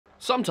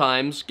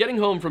Sometimes, getting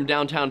home from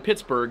downtown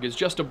Pittsburgh is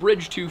just a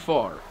bridge too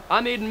far.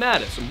 I'm Aiden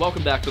Mattis, and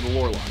welcome back to the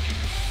Lore Lodge.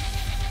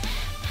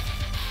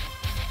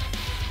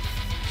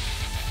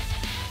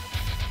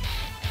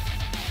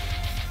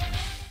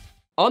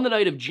 On the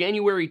night of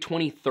January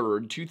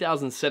 23rd,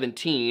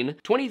 2017,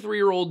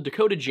 23-year-old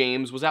Dakota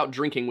James was out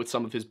drinking with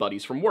some of his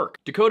buddies from work.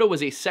 Dakota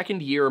was a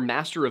second-year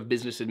Master of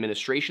Business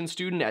Administration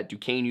student at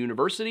Duquesne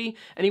University,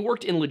 and he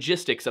worked in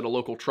logistics at a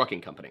local trucking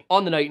company.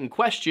 On the night in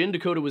question,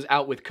 Dakota was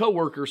out with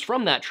co-workers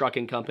from that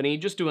trucking company,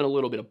 just doing a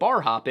little bit of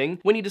bar hopping,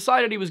 when he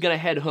decided he was going to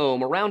head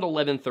home around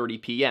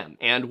 11:30 p.m.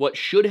 And what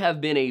should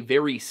have been a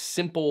very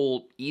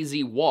simple,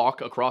 easy walk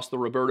across the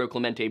Roberto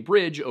Clemente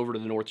Bridge over to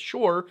the North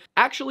Shore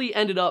actually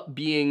ended up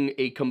being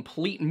a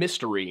complete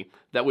mystery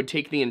that would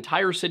take the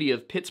entire city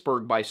of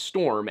Pittsburgh by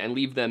storm and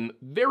leave them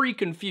very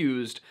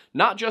confused,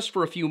 not just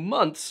for a few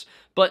months,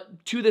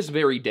 but to this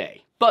very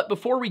day. But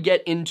before we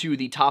get into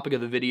the topic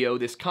of the video,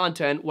 this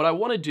content, what I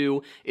want to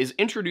do is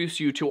introduce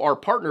you to our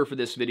partner for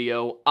this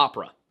video,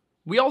 Opera.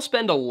 We all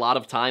spend a lot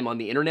of time on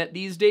the internet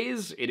these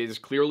days. It is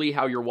clearly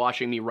how you're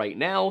watching me right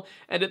now,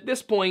 and at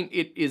this point,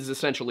 it is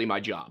essentially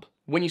my job.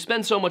 When you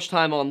spend so much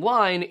time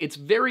online, it's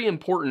very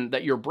important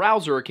that your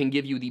browser can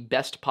give you the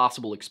best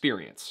possible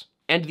experience.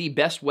 And the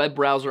best web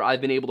browser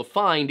I've been able to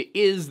find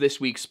is this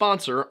week's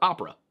sponsor,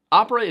 Opera.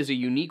 Opera is a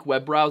unique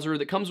web browser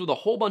that comes with a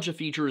whole bunch of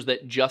features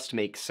that just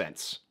make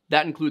sense.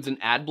 That includes an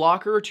ad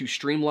blocker to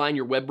streamline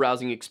your web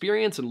browsing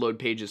experience and load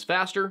pages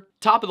faster,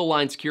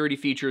 top-of-the-line security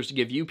features to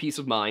give you peace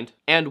of mind,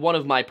 and one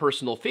of my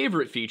personal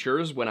favorite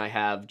features when I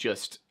have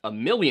just a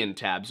million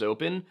tabs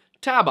open,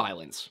 tab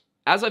islands.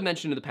 As I've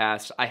mentioned in the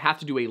past, I have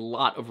to do a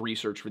lot of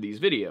research for these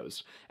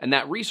videos, and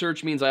that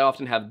research means I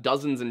often have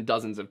dozens and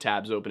dozens of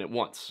tabs open at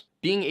once.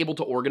 Being able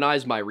to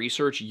organize my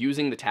research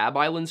using the tab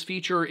islands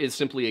feature is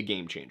simply a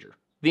game changer.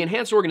 The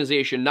enhanced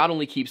organization not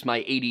only keeps my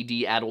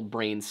ADD-addled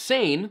brain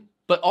sane,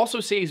 but also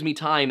saves me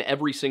time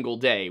every single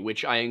day,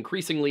 which I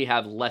increasingly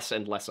have less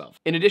and less of.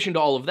 In addition to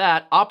all of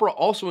that, Opera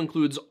also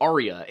includes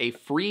Aria, a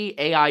free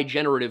AI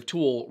generative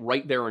tool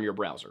right there on your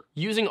browser.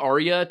 Using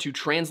Aria to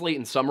translate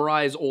and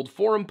summarize old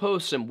forum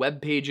posts and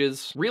web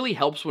pages really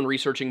helps when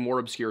researching more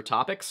obscure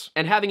topics,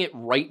 and having it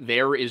right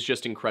there is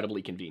just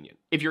incredibly convenient.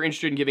 If you're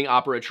interested in giving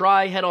Opera a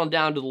try, head on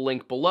down to the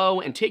link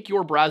below and take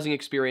your browsing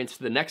experience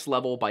to the next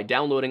level by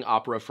downloading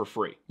Opera for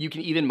free. You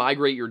can even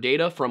migrate your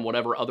data from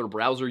whatever other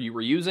browser you were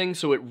using,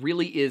 so it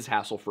really is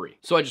hassle-free.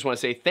 So I just want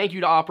to say thank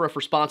you to Opera for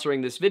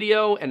sponsoring this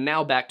video, and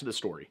now back to the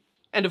story.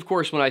 And of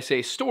course, when I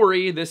say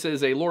story, this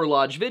is a Lore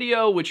Lodge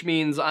video, which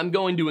means I'm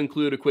going to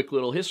include a quick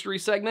little history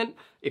segment.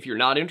 If you're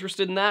not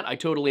interested in that, I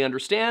totally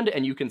understand,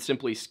 and you can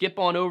simply skip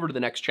on over to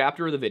the next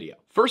chapter of the video.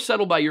 First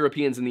settled by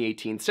Europeans in the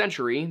 18th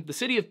century, the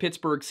city of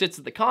Pittsburgh sits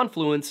at the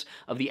confluence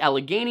of the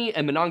Allegheny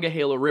and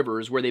Monongahela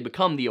rivers where they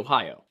become the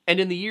Ohio. And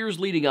in the years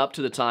leading up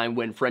to the time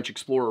when French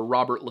explorer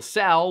Robert La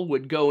Salle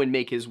would go and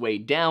make his way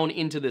down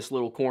into this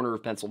little corner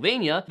of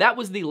Pennsylvania, that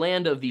was the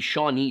land of the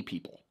Shawnee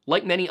people.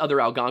 Like many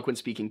other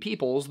Algonquin-speaking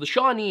peoples, the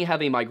Shawnee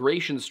have a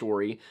migration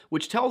story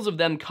which tells of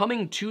them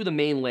coming to the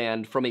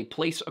mainland from a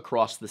place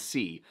across the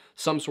sea,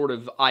 some sort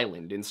of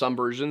island. In some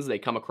versions, they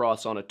come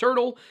across on a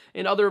turtle.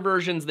 In other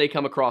versions, they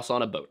come across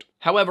on a boat.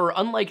 However,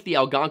 unlike the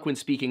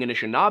Algonquin-speaking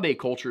Anishinaabe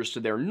cultures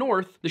to their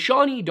north, the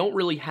Shawnee don't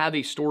really have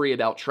a story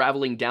about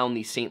traveling down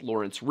the St.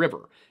 Lawrence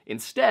River.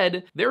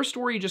 Instead, their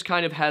story just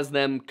kind of has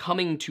them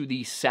coming to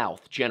the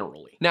south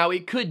generally. Now,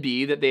 it could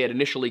be that they had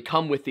initially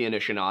come with the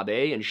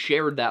Anishinaabe and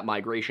shared that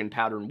migration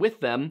pattern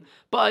with them,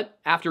 but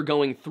after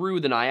going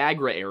through the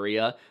Niagara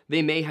area,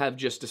 they may have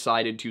just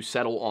decided to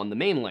settle on the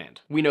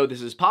mainland. We know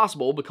this is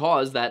possible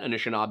because that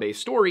Anishinaabe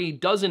story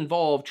does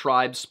involve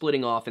tribes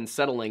splitting off and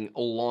settling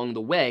along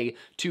the way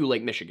to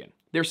Lake Michigan.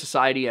 Their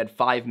society had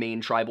 5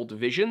 main tribal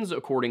divisions,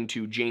 according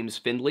to James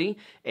Findlay,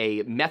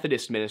 a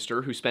Methodist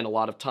minister who spent a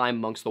lot of time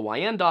amongst the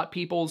Wyandot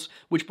peoples,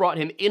 which brought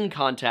him in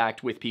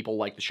contact with people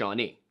like the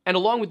Shawnee. And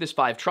along with this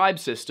 5-tribe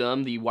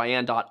system, the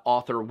Wyandot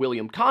author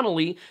William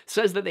Connolly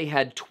says that they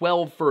had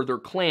 12 further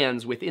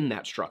clans within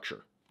that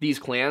structure. These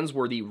clans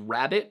were the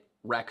Rabbit,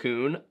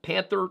 Raccoon,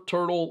 Panther,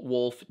 Turtle,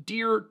 Wolf,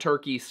 Deer,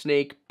 Turkey,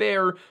 Snake,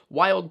 Bear,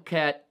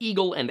 Wildcat,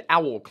 Eagle, and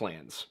Owl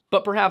clans.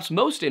 But perhaps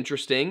most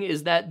interesting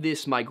is that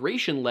this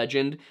migration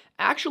legend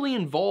actually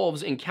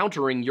involves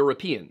encountering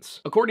Europeans.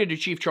 According to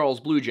Chief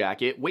Charles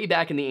Bluejacket, way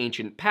back in the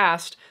ancient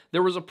past,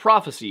 there was a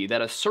prophecy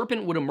that a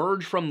serpent would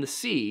emerge from the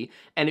sea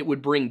and it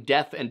would bring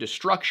death and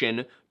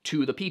destruction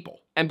to the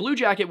people. And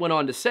Bluejacket went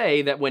on to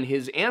say that when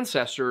his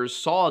ancestors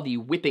saw the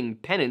whipping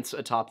pennants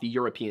atop the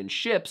European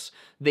ships,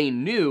 they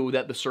knew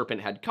that the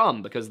serpent had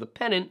come because the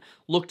pennant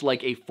looked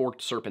like a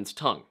forked serpent's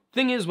tongue.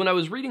 Thing is, when I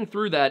was reading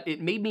through that,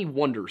 it made me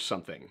wonder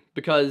something.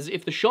 Because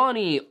if the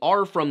Shawnee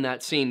are from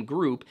that same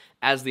group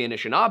as the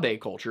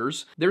Anishinaabe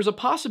cultures, there's a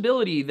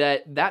possibility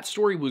that that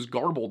story was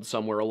garbled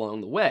somewhere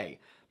along the way.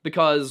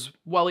 Because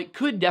while it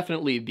could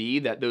definitely be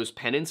that those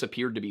pennants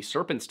appeared to be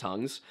serpents'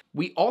 tongues,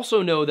 we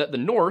also know that the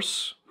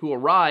Norse, who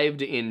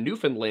arrived in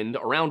Newfoundland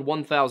around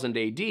 1000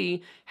 AD,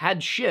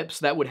 had ships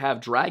that would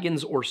have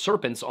dragons or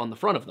serpents on the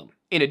front of them.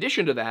 In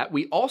addition to that,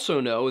 we also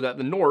know that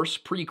the Norse,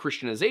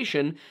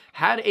 pre-Christianization,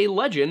 had a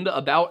legend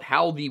about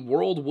how the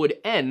world would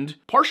end,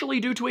 partially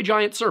due to a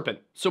giant serpent.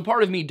 So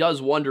part of me does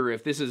wonder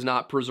if this is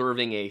not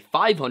preserving a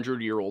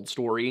 500-year-old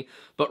story,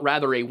 but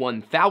rather a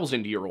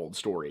 1,000-year-old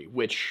story,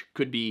 which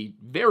could be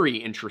very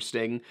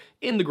interesting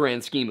in the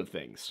grand scheme of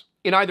things.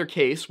 In either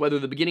case, whether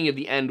the beginning of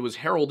the end was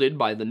heralded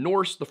by the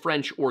Norse, the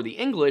French, or the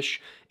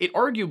English, it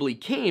arguably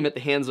came at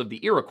the hands of the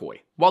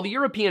Iroquois. While the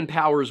European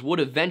powers would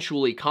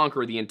eventually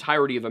conquer the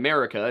entirety of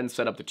America and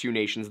set up the two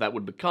nations that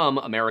would become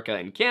America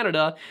and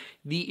Canada,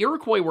 the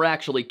Iroquois were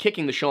actually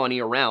kicking the Shawnee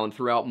around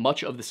throughout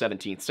much of the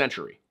 17th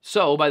century.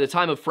 So, by the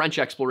time of French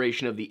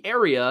exploration of the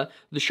area,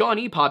 the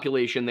Shawnee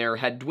population there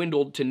had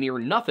dwindled to near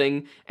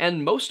nothing,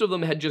 and most of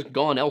them had just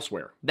gone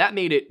elsewhere. That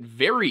made it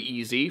very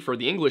easy for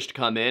the English to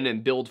come in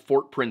and build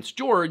Fort Prince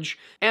George,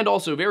 and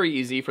also very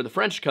easy for the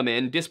French to come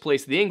in,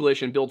 displace the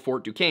English, and build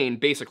Fort Duquesne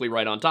basically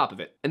right on top of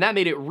it. And that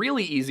made it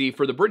really easy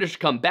for the British to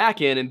come back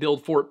in and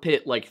build Fort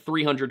Pitt like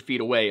 300 feet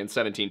away in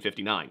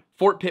 1759.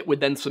 Fort Pitt would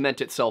then cement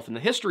itself in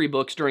the history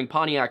books during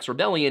Pontiac's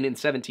Rebellion in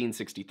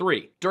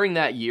 1763. During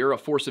that year, a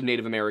force of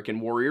Native American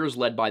warriors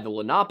led by the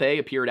Lenape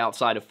appeared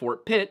outside of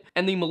Fort Pitt,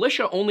 and the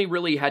militia only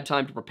really had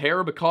time to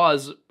prepare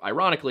because,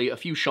 ironically, a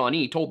few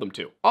Shawnee told them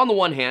to. On the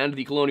one hand,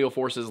 the colonial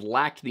forces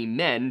lacked the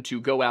men to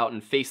go out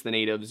and face the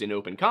natives in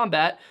open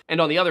combat,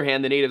 and on the other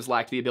hand, the natives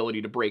lacked the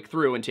ability to break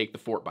through and take the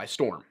fort by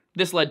storm.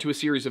 This led to a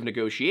series of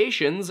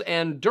negotiations,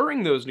 and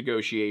during those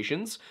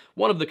negotiations,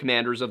 one of the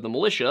commanders of the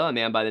militia, a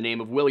man by the name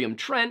of William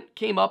Trent,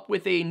 came up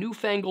with a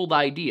newfangled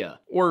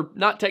idea. Or,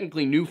 not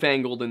technically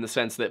newfangled in the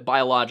sense that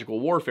biological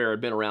warfare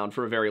had been around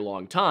for a very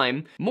long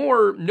time.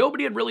 More,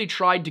 nobody had really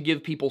tried to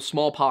give people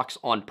smallpox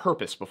on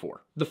purpose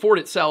before. The fort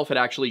itself had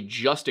actually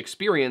just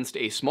experienced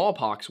a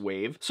smallpox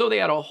wave, so they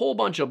had a whole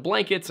bunch of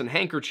blankets and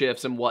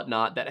handkerchiefs and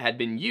whatnot that had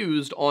been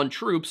used on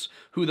troops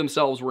who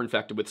themselves were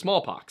infected with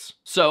smallpox.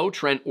 So,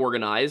 Trent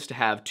organized to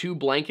have 2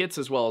 blankets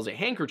as well as a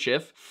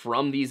handkerchief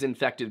from these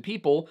infected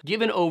people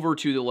given over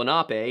to the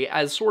Lenape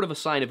as sort of a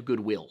sign of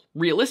goodwill.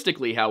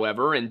 Realistically,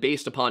 however, and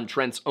based upon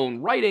Trent's own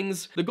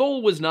writings, the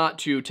goal was not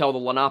to tell the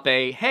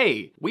Lenape,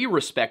 hey, we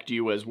respect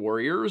you as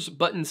warriors,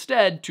 but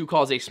instead to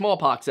cause a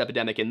smallpox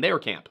epidemic in their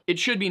camp. It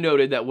should be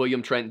noted that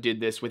William Trent did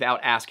this without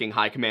asking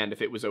High Command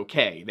if it was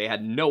okay. They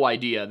had no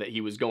idea that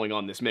he was going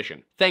on this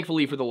mission.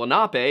 Thankfully for the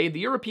Lenape, the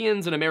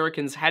Europeans and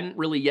Americans hadn't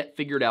really yet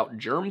figured out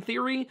germ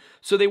theory,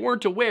 so they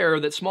weren't aware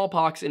that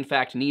smallpox in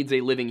fact needs a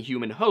living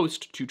human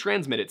host to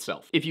transmit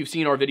itself. If you've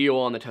seen our video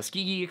on the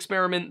Tuskegee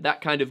experiment,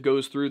 that kind of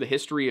goes through the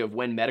history of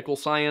when medical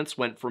science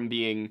went from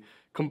being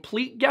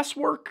complete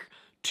guesswork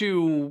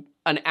to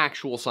an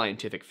actual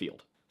scientific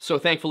field. So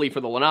thankfully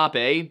for the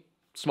Lenape,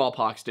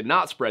 smallpox did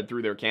not spread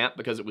through their camp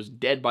because it was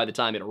dead by the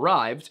time it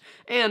arrived,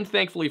 and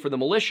thankfully for the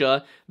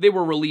militia, they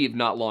were relieved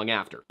not long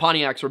after.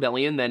 Pontiac's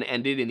Rebellion then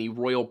ended in the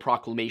Royal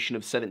Proclamation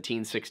of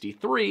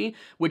 1763,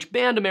 which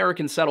banned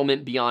American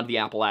settlement beyond the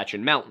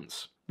Appalachian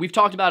Mountains. We've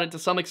talked about it to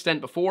some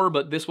extent before,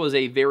 but this was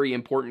a very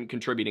important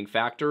contributing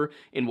factor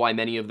in why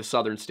many of the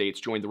southern states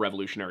joined the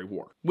Revolutionary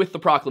War. With the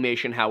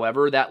proclamation,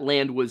 however, that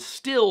land was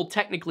still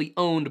technically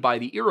owned by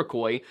the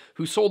Iroquois,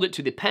 who sold it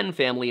to the Penn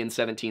family in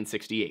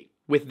 1768.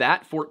 With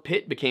that, Fort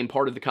Pitt became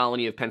part of the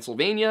colony of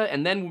Pennsylvania,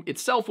 and then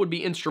itself would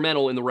be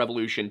instrumental in the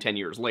Revolution 10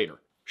 years later.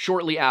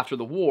 Shortly after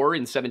the war,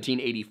 in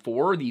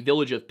 1784, the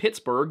village of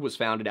Pittsburgh was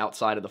founded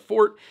outside of the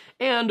fort,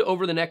 and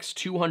over the next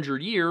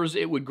 200 years,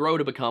 it would grow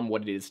to become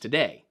what it is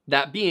today.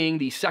 That being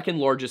the second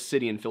largest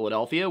city in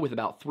Philadelphia, with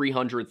about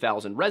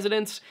 300,000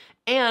 residents,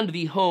 and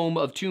the home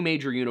of 2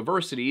 major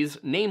universities,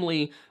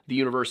 namely the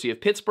University of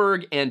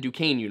Pittsburgh and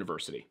Duquesne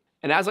University.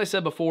 And as I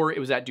said before, it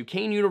was at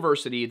Duquesne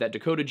University that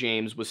Dakota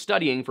James was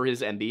studying for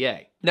his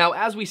MBA. Now,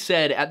 as we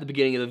said at the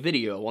beginning of the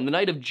video, on the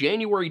night of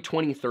January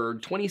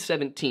 23rd,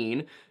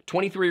 2017,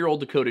 23-year-old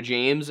Dakota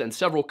James and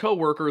several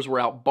co-workers were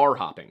out bar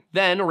hopping.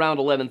 Then, around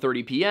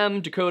 11:30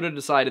 p.m., Dakota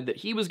decided that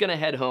he was going to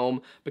head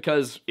home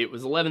because it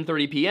was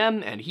 11:30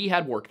 p.m. and he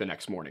had work the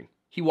next morning.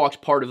 He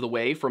walked part of the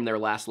way from their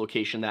last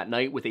location that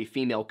night with a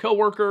female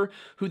coworker,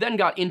 who then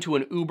got into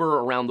an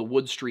Uber around the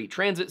Wood Street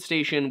Transit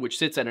Station, which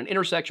sits at an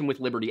intersection with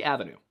Liberty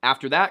Avenue.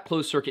 After that,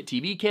 closed-circuit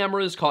TV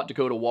cameras caught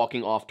Dakota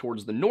walking off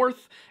towards the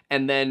north,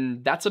 and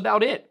then that's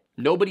about it.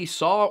 Nobody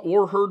saw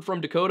or heard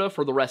from Dakota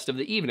for the rest of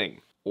the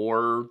evening,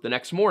 or the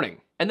next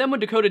morning. And then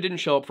when Dakota didn't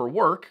show up for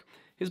work,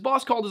 his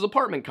boss called his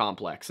apartment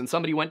complex, and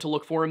somebody went to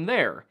look for him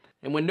there.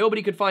 And when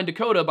nobody could find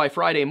Dakota by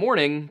Friday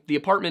morning, the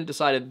apartment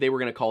decided they were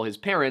going to call his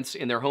parents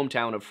in their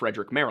hometown of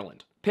Frederick,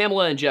 Maryland.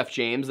 Pamela and Jeff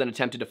James then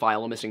attempted to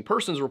file a missing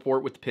persons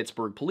report with the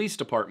Pittsburgh Police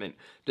Department,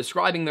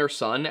 describing their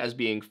son as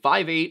being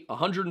 5'8",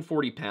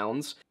 140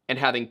 pounds, and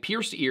having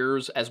pierced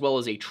ears as well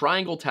as a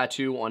triangle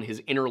tattoo on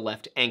his inner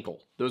left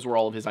ankle. Those were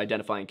all of his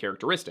identifying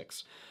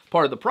characteristics.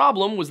 Part of the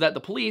problem was that the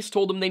police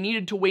told him they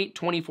needed to wait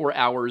 24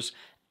 hours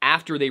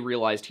after they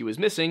realized he was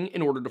missing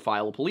in order to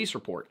file a police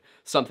report,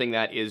 something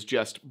that is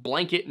just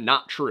blanket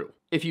not true.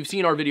 If you've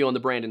seen our video on the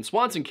Brandon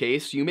Swanson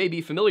case, you may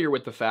be familiar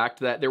with the fact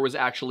that there was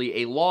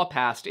actually a law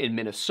passed in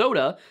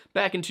Minnesota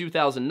back in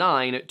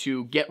 2009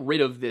 to get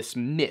rid of this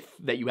myth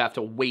that you have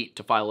to wait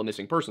to file a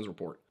missing persons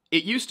report.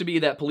 It used to be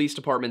that police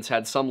departments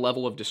had some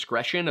level of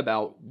discretion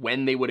about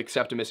when they would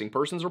accept a missing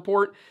persons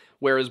report,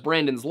 whereas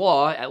Brandon's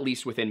law, at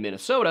least within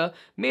Minnesota,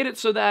 made it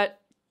so that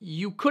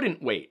you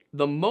couldn't wait.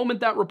 The moment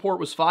that report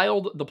was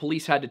filed, the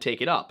police had to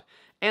take it up.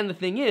 And the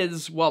thing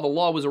is, while the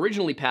law was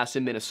originally passed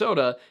in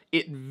Minnesota,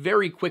 it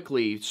very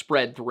quickly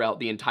spread throughout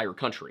the entire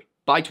country.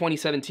 By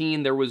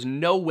 2017, there was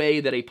no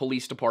way that a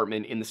police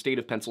department in the state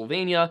of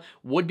Pennsylvania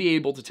would be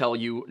able to tell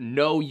you,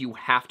 no, you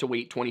have to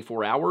wait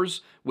 24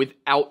 hours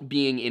without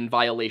being in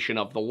violation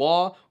of the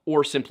law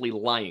or simply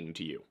lying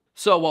to you.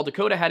 So while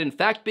Dakota had in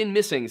fact been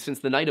missing since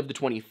the night of the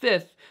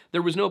 25th,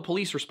 there was no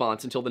police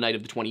response until the night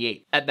of the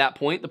 28th. At that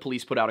point, the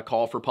police put out a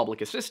call for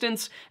public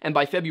assistance, and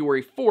by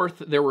February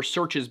 4th, there were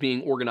searches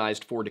being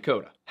organized for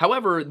Dakota.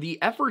 However,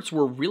 the efforts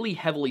were really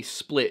heavily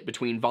split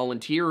between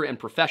volunteer and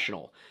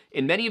professional.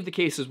 In many of the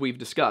cases we've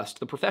discussed,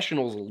 the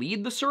professionals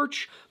lead the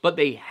search, but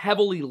they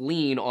heavily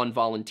lean on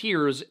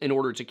volunteers in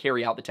order to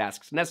carry out the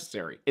tasks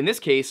necessary. In this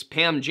case,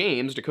 Pam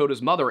James,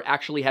 Dakota's mother,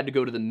 actually had to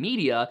go to the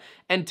media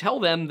and tell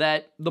them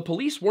that the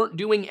police weren't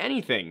doing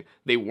anything.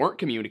 They weren't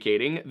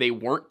communicating, they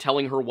weren't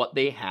telling her what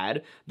they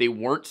had, they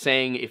weren't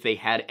saying if they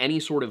had any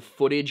sort of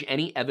footage,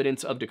 any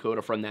evidence of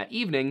Dakota from that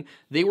evening,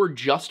 they were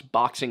just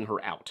boxing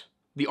her out.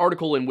 The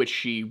article in which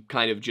she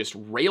kind of just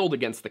railed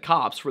against the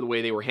cops for the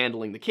way they were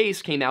handling the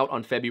case came out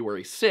on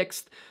February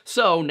 6th,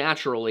 so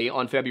naturally,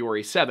 on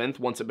February 7th,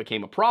 once it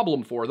became a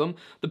problem for them,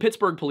 the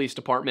Pittsburgh Police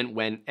Department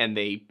went and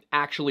they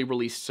actually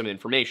released some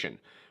information,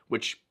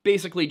 which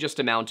basically just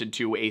amounted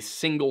to a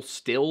single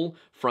still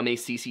from a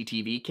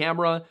CCTV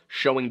camera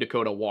showing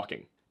Dakota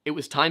walking. It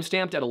was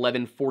timestamped at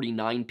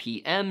 11:49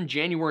 p.m.,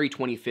 January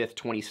 25th,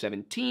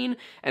 2017,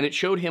 and it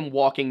showed him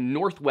walking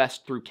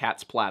northwest through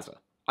Katz Plaza.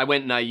 I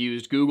went and I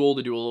used Google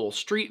to do a little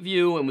street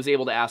view and was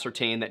able to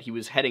ascertain that he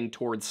was heading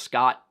towards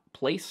Scott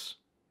Place?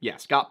 Yeah,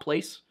 Scott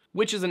Place,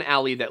 which is an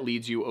alley that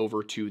leads you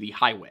over to the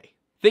highway.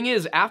 Thing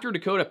is, after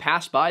Dakota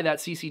passed by that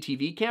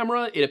CCTV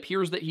camera, it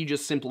appears that he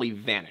just simply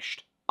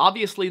vanished.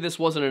 Obviously, this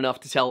wasn't enough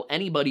to tell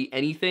anybody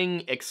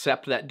anything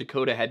except that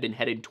Dakota had been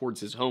headed towards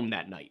his home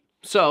that night.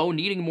 So,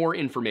 needing more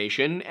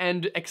information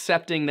and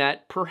accepting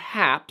that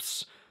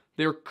perhaps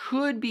there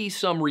could be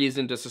some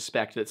reason to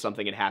suspect that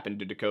something had happened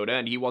to Dakota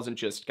and he wasn't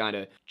just kind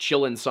of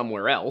chilling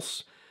somewhere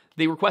else,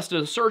 they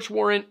requested a search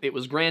warrant, it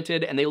was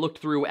granted, and they looked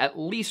through at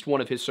least one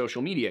of his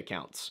social media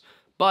accounts.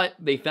 But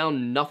they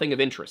found nothing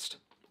of interest.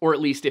 Or at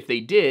least if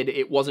they did,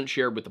 it wasn't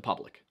shared with the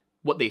public.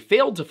 What they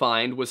failed to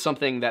find was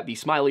something that the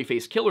Smiley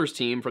Face Killers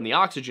team from the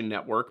Oxygen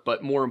Network,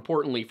 but more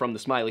importantly from the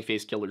Smiley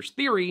Face Killers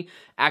theory,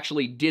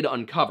 actually did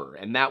uncover,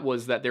 and that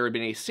was that there had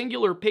been a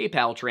singular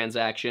PayPal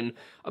transaction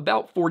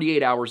about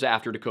 48 hours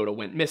after Dakota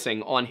went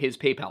missing on his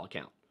PayPal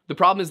account. The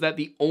problem is that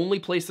the only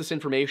place this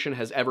information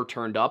has ever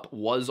turned up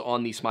was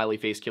on the Smiley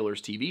Face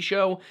Killers TV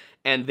show,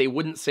 and they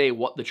wouldn't say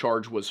what the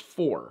charge was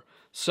for.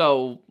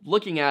 So,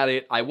 looking at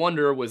it, I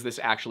wonder, was this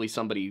actually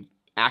somebody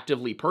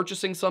actively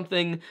purchasing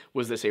something?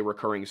 Was this a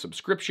recurring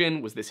subscription?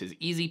 Was this his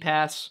Easy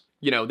Pass?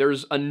 You know,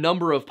 there's a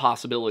number of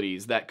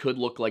possibilities that could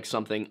look like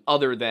something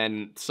other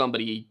than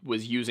somebody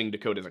was using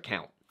Dakota's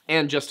account.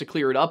 And just to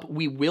clear it up,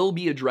 we will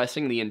be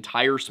addressing the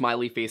entire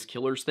Smiley Face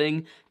Killers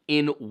thing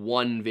in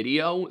one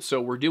video, so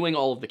we're doing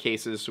all of the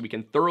cases so we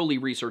can thoroughly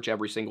research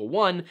every single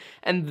one,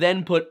 and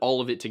then put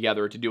all of it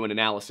together to do an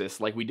analysis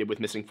like we did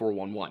with Missing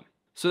 411.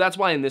 So that's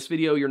why in this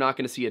video, you're not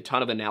going to see a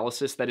ton of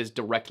analysis that is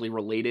directly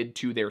related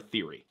to their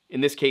theory. In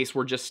this case,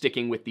 we're just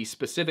sticking with the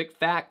specific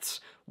facts,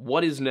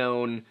 what is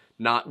known,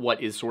 not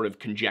what is sort of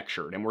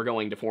conjectured, and we're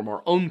going to form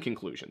our own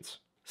conclusions.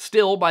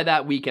 Still, by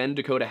that weekend,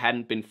 Dakota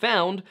hadn't been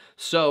found,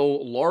 so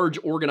large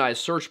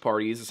organized search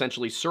parties,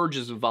 essentially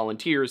surges of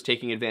volunteers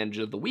taking advantage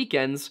of the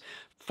weekends,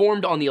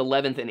 formed on the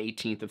 11th and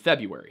 18th of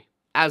February.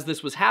 As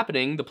this was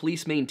happening, the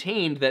police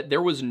maintained that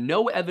there was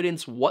no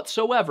evidence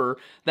whatsoever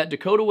that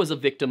Dakota was a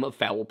victim of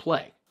foul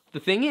play. The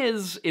thing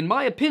is, in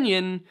my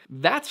opinion,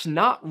 that's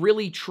not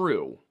really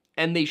true,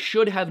 and they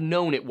should have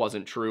known it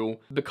wasn't true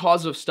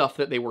because of stuff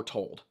that they were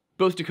told.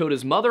 Both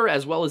Dakota's mother,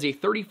 as well as a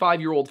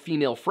 35-year-old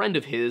female friend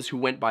of his who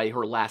went by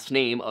her last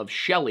name of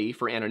Shelley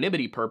for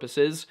anonymity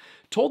purposes,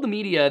 told the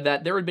media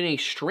that there had been a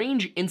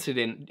strange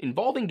incident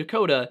involving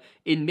Dakota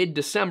in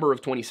mid-December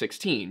of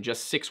 2016,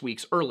 just 6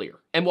 weeks earlier.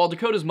 And while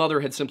Dakota's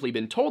mother had simply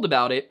been told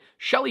about it,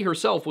 Shelley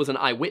herself was an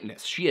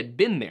eyewitness. She had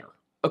been there.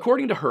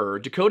 According to her,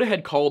 Dakota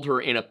had called her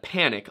in a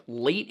panic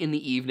late in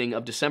the evening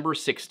of December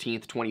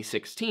 16th,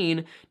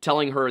 2016,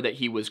 telling her that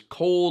he was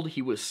cold,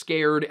 he was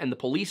scared, and the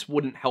police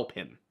wouldn't help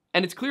him.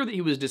 And it's clear that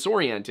he was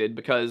disoriented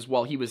because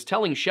while he was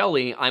telling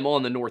Shelley, "I'm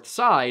on the north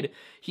side,"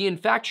 he in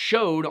fact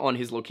showed on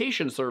his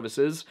location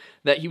services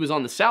that he was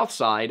on the south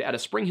side at a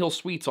Spring Hill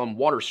Suites on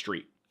Water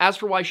Street. As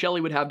for why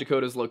Shelley would have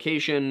Dakota's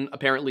location,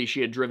 apparently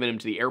she had driven him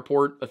to the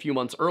airport a few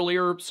months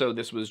earlier, so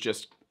this was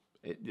just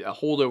a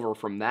holdover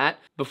from that.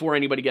 Before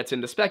anybody gets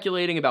into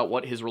speculating about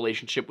what his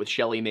relationship with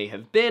Shelley may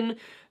have been,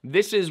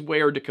 this is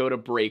where Dakota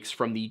breaks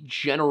from the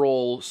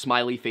general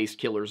Smiley Face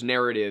Killers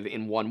narrative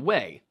in one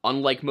way.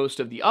 Unlike most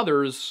of the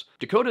others,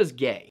 Dakota's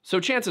gay. So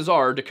chances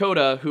are,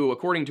 Dakota, who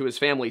according to his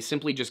family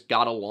simply just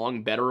got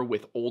along better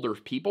with older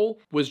people,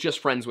 was just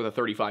friends with a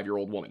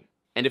 35-year-old woman.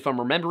 And if I'm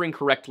remembering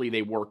correctly,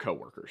 they were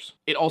coworkers.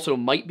 It also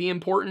might be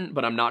important,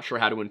 but I'm not sure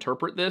how to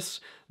interpret this,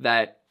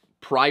 that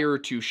prior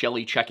to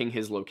Shelley checking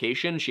his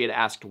location, she had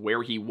asked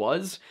where he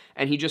was,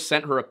 and he just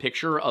sent her a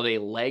picture of a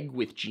leg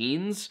with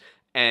jeans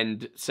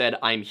and said,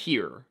 "I'm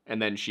here." And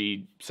then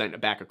she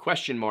sent back a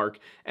question mark,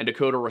 and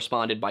Dakota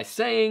responded by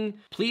saying,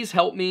 "Please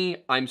help me,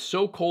 I'm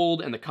so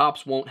cold and the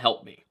cops won't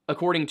help me."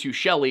 According to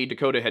Shelley,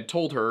 Dakota had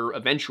told her,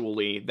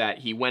 eventually, that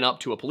he went up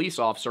to a police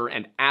officer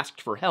and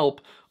asked for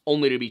help,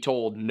 only to be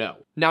told no.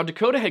 Now,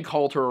 Dakota had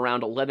called her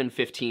around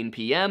 11:15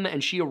 p.m.,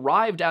 and she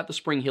arrived at the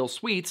Spring Hill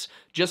Suites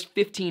just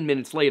 15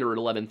 minutes later at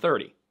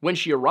 11:30. When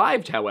she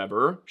arrived,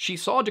 however, she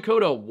saw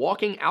Dakota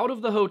walking out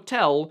of the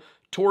hotel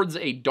towards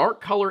a dark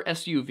color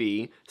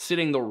SUV,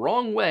 sitting the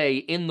wrong way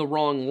in the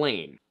wrong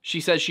lane. She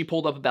says she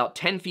pulled up about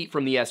 10 feet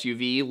from the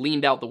SUV,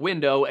 leaned out the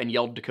window, and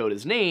yelled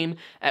Dakota's name,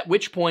 at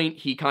which point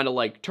he kind of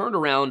like turned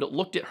around,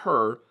 looked at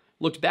her,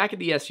 looked back at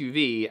the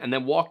SUV, and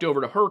then walked over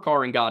to her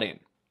car and got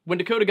in. When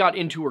Dakota got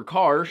into her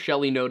car,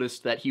 Shelley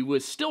noticed that he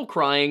was still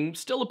crying,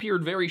 still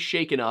appeared very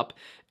shaken up,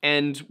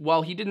 and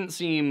while he didn't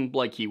seem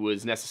like he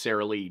was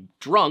necessarily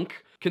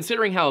drunk,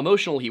 considering how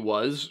emotional he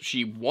was,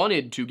 she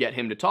wanted to get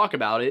him to talk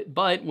about it,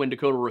 but when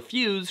Dakota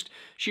refused,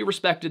 she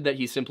respected that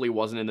he simply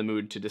wasn't in the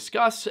mood to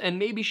discuss, and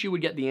maybe she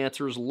would get the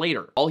answers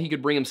later. All he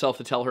could bring himself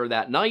to tell her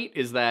that night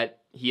is that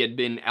he had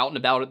been out and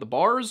about at the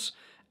bars,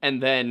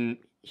 and then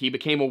he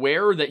became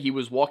aware that he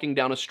was walking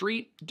down a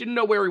street, didn't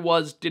know where he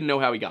was, didn't know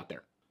how he got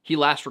there. He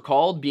last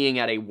recalled being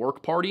at a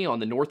work party on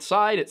the north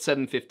side at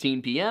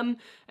 7:15 p.m.,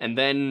 and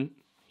then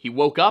he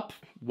woke up,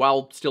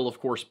 while still, of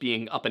course,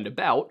 being up and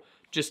about,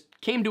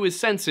 just came to his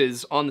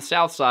senses on the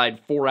south side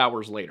 4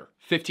 hours later.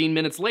 15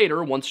 minutes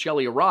later, once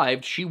Shelley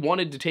arrived, she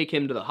wanted to take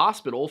him to the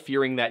hospital,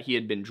 fearing that he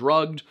had been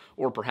drugged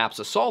or perhaps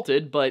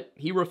assaulted, but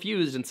he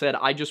refused and said,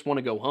 "I just want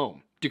to go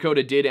home."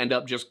 Dakota did end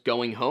up just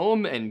going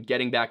home and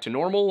getting back to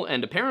normal,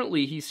 and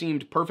apparently he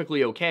seemed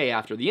perfectly okay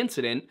after the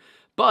incident.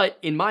 But,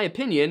 in my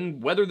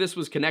opinion, whether this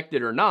was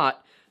connected or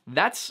not,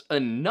 that's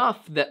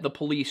enough that the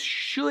police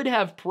should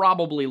have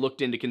probably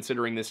looked into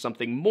considering this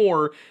something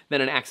more than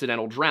an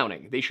accidental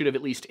drowning. They should have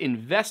at least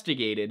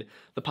investigated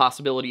the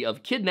possibility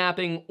of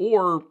kidnapping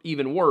or,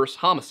 even worse,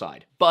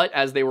 homicide. But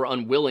as they were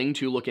unwilling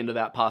to look into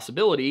that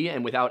possibility,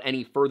 and without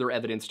any further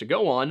evidence to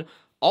go on,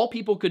 all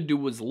people could do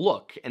was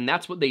look, and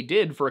that's what they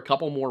did for a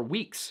couple more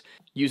weeks,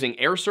 using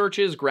air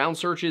searches, ground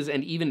searches,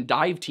 and even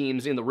dive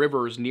teams in the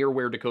rivers near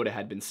where Dakota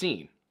had been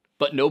seen.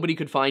 But nobody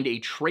could find a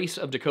trace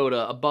of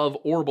Dakota above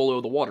or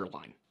below the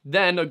waterline.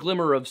 Then a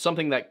glimmer of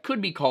something that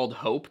could be called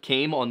hope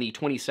came on the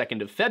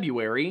 22nd of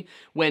February,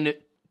 when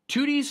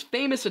Tootie's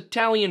famous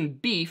Italian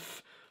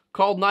beef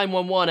called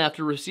 911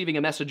 after receiving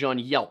a message on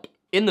Yelp.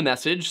 In the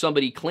message,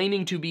 somebody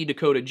claiming to be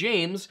Dakota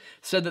James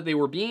said that they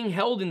were being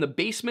held in the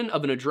basement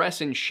of an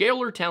address in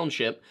Shaler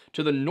Township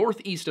to the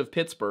northeast of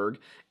Pittsburgh,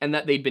 and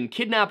that they'd been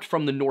kidnapped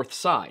from the north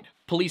side.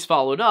 Police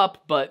followed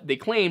up, but they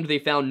claimed they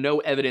found no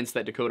evidence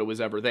that Dakota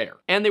was ever there.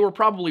 And they were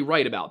probably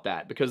right about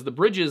that, because the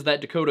bridges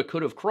that Dakota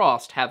could have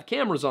crossed have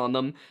cameras on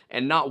them,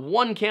 and not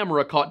one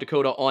camera caught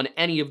Dakota on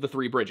any of the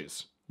 3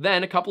 bridges.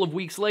 Then, a couple of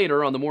weeks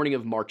later, on the morning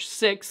of March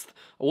 6th,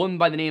 a woman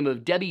by the name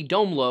of Debbie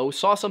Domlo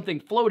saw something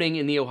floating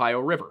in the Ohio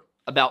River.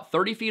 About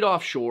 30 feet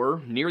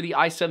offshore, near the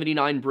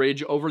I-79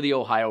 bridge over the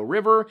Ohio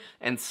River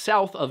and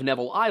south of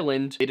Neville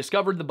Island, they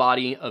discovered the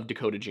body of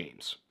Dakota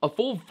James. A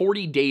full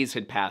 40 days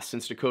had passed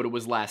since Dakota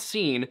was last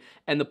seen,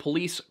 and the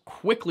police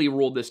quickly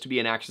ruled this to be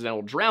an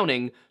accidental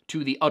drowning,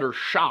 to the utter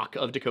shock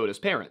of Dakota's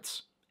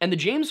parents. And the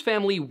James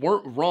family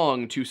weren't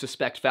wrong to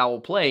suspect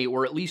foul play,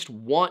 or at least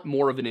want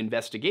more of an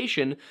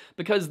investigation,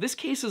 because this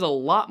case is a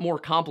lot more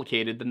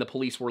complicated than the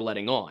police were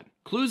letting on.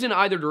 Clues in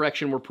either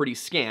direction were pretty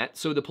scant,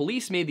 so the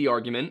police made the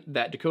argument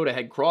that Dakota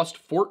had crossed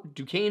Fort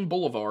Duquesne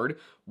Boulevard,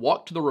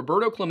 walked to the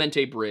Roberto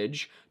Clemente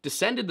Bridge,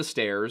 descended the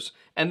stairs,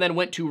 and then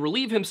went to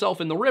relieve himself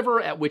in the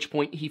river, at which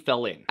point he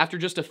fell in. After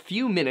just a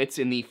few minutes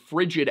in the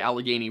frigid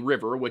Allegheny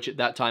River, which at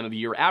that time of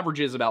year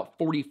averages about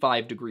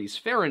 45 degrees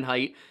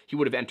Fahrenheit, he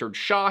would have entered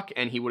shock,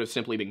 and he would have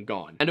simply been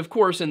gone. And of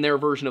course, in their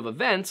version of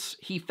events,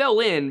 he fell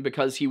in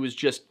because he was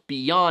just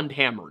beyond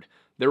hammered.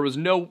 There was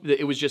no,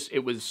 it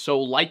was so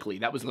likely.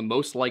 That was the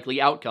most likely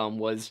outcome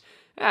was,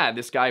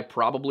 this guy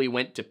probably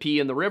went to pee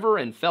in the river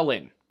and fell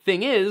in.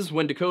 Thing is,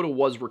 when Dakota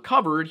was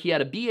recovered, he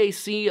had a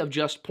BAC of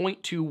just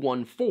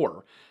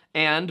 0.214,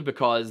 and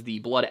because the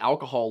blood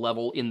alcohol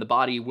level in the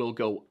body will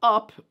go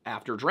up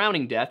after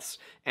drowning deaths,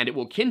 and it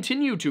will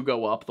continue to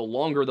go up the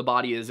longer the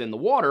body is in the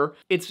water,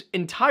 it's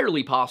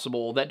entirely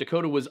possible that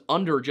Dakota was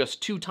under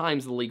just 2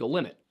 times the legal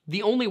limit.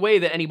 The only way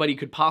that anybody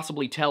could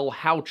possibly tell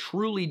how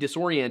truly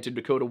disoriented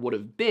Dakota would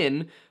have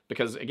been,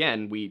 because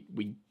again, we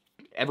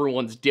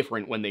everyone's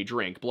different when they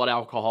drink. Blood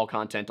alcohol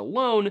content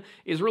alone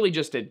is really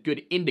just a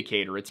good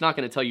indicator. It's not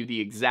going to tell you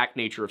the exact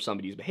nature of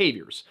somebody's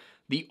behaviors.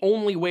 The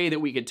only way that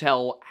we could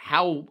tell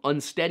how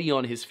unsteady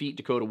on his feet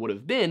Dakota would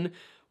have been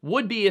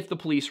would be if the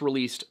police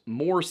released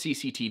more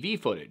CCTV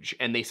footage,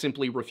 and they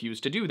simply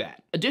refused to do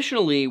that.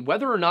 Additionally,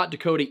 whether or not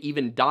Dakota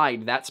even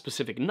died that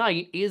specific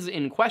night is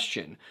in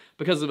question,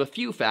 because of a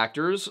few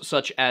factors,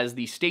 such as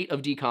the state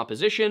of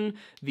decomposition,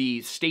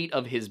 the state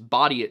of his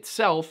body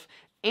itself,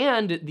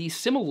 and the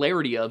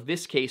similarity of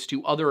this case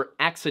to other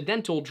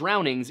accidental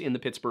drownings in the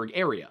Pittsburgh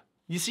area.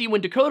 You see, when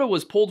Dakota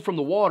was pulled from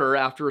the water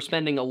after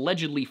spending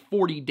allegedly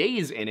 40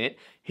 days in it,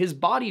 his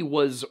body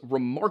was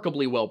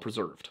remarkably well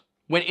preserved.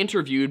 When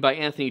interviewed by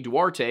Anthony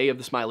Duarte of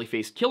the Smiley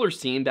Face Killers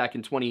team back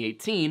in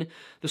 2018,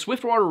 the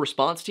Swiftwater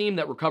response team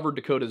that recovered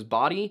Dakota's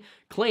body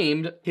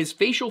claimed his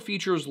facial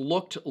features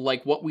looked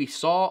like what we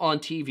saw on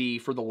TV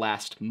for the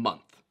last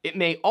month. It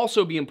may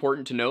also be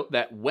important to note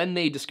that when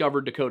they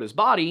discovered Dakota's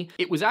body,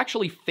 it was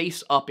actually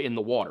face up in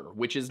the water,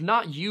 which is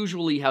not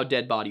usually how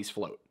dead bodies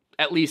float.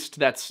 At least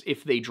that's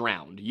if they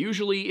drowned.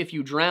 Usually if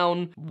you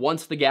drown,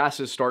 once the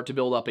gases start to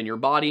build up in your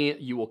body,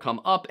 you will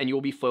come up and you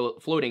will be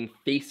floating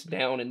face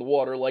down in the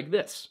water like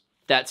this.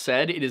 That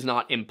said, it is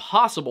not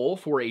impossible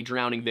for a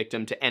drowning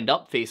victim to end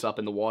up face up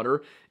in the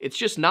water. It's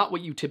just not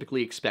what you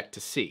typically expect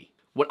to see.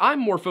 What I'm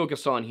more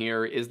focused on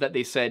here is that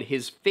they said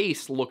his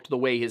face looked the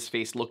way his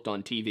face looked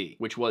on TV,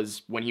 which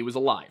was when he was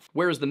alive.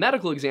 Whereas the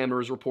medical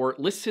examiner's report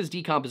lists his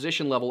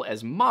decomposition level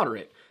as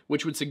moderate,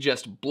 which would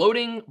suggest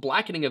bloating,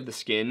 blackening of the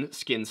skin,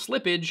 skin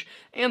slippage,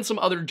 and some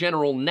other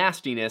general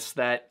nastiness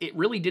that it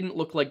really didn't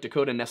look like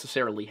Dakota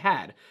necessarily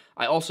had.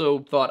 I also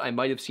thought I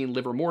might have seen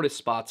livor mortis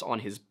spots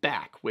on his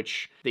back,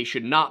 which they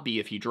should not be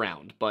if he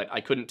drowned, but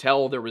I couldn't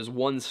tell. There was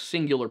one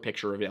singular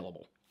picture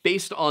available.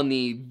 Based on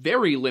the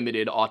very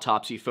limited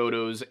autopsy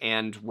photos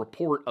and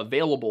report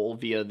available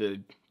via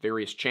the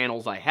various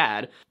channels I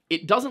had,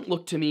 it doesn't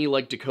look to me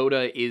like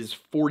Dakota is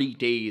 40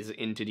 days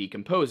into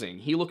decomposing.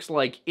 He looks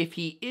like if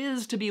he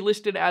is to be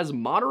listed as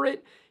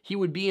moderate, he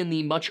would be in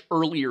the much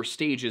earlier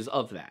stages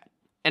of that.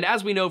 And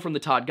as we know from the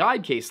Todd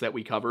Guide case that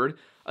we covered,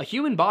 a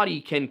human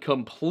body can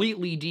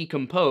completely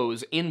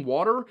decompose in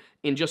water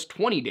in just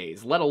 20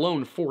 days, let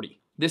alone 40.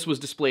 This was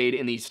displayed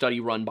in the study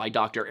run by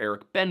Dr.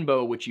 Eric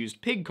Benbow, which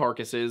used pig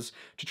carcasses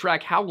to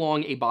track how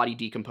long a body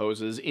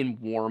decomposes in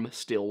warm,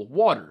 still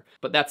water.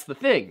 But that's the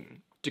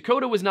thing.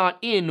 Dakota was not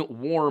in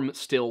warm,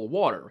 still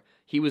water.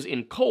 He was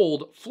in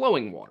cold,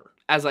 flowing water.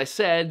 As I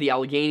said, the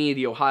Allegheny,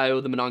 the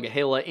Ohio, the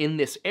Monongahela in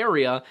this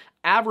area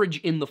average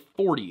in the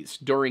 40s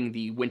during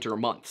the winter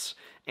months.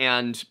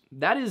 And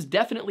that is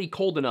definitely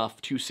cold enough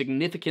to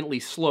significantly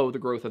slow the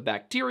growth of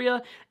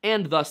bacteria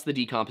and thus the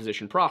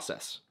decomposition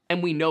process.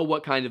 And we know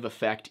what kind of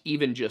effect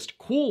even just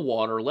cool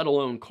water, let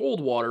alone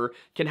cold water,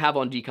 can have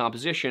on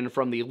decomposition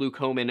from the Luke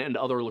Homan and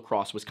other La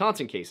Crosse,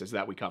 Wisconsin cases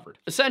that we covered.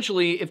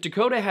 Essentially, if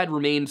Dakota had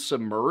remained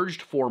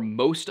submerged for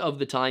most of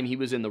the time he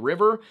was in the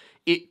river,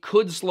 it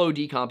could slow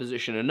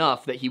decomposition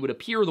enough that he would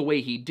appear the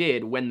way he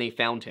did when they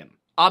found him.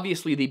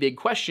 Obviously, the big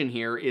question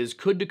here is,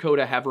 could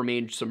Dakota have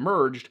remained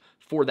submerged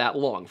for that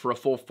long, for a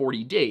full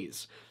 40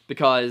 days?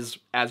 Because,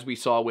 as we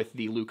saw with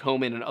the Luke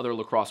Homan and other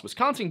La Crosse,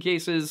 Wisconsin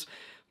cases,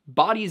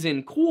 bodies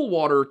in cool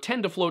water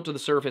tend to float to the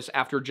surface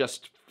after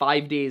just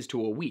 5 days to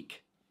a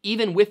week.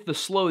 Even with the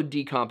slowed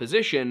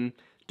decomposition,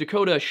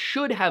 Dakota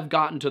should have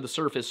gotten to the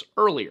surface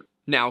earlier.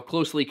 Now,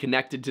 closely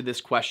connected to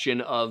this question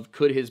of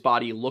could his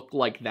body look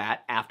like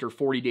that after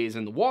 40 days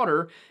in the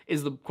water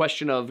is the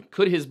question of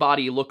could his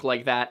body look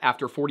like that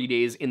after 40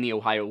 days in the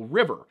Ohio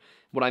River?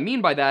 What I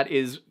mean by that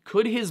is,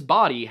 could his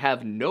body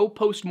have no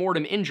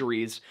post-mortem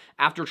injuries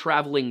after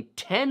traveling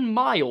 10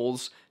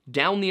 miles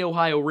down the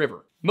Ohio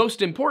River?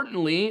 Most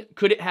importantly,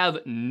 could it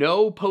have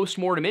no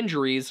post-mortem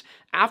injuries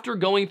after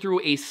going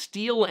through a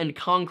steel and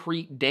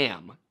concrete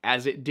dam,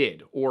 as it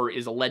did, or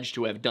is alleged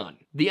to have done?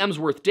 The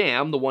Emsworth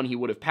Dam, the one he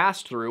would have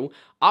passed through,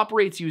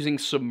 operates using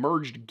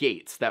submerged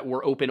gates that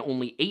were open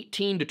only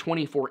 18 to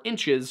 24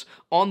 inches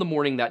on the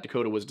morning that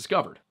Dakota was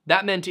discovered.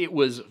 That meant it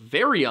was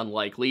very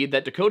unlikely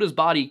that Dakota's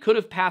body could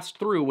have passed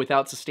through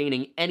without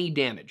sustaining any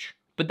damage.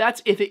 But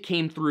that's if it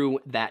came through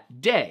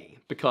that day,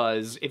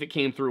 because if it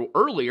came through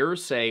earlier,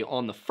 say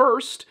on the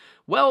 1st,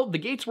 well, the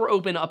gates were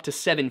open up to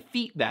 7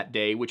 feet that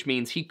day, which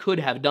means he could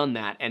have done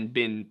that and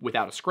been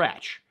without a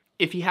scratch.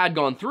 If he had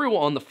gone through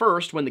on the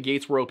 1st when the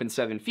gates were open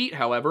 7 feet,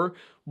 however,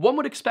 one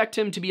would expect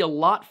him to be a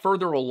lot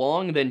further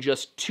along than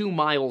just 2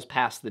 miles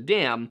past the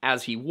dam,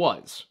 as he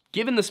was.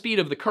 Given the speed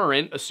of the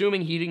current,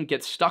 assuming he didn't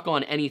get stuck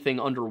on anything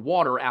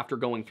underwater after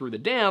going through the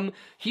dam,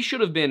 he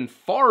should have been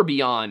far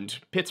beyond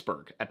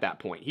Pittsburgh at that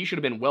point. He should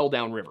have been well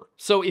downriver.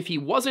 So if he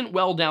wasn't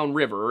well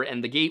downriver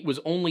and the gate was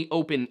only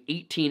open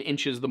 18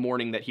 inches the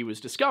morning that he was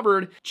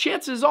discovered,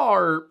 chances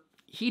are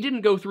he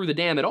didn't go through the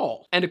dam at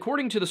all. And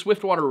according to the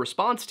Swiftwater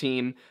response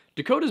team,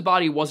 Dakota's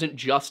body wasn't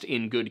just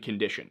in good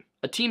condition.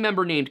 A team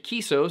member named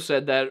Kiso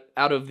said that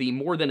out of the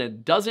more than a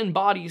dozen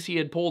bodies he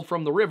had pulled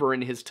from the river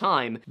in his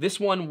time, this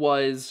one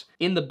was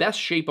in the best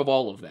shape of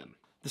all of them.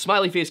 The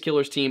Smiley Face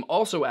Killers team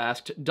also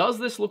asked, does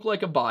this look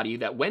like a body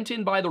that went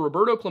in by the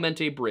Roberto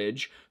Clemente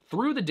Bridge,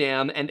 through the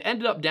dam, and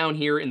ended up down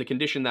here in the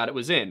condition that it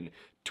was in?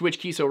 To which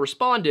Kiso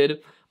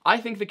responded, I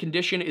think the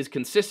condition is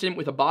consistent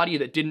with a body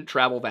that didn't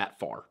travel that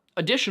far.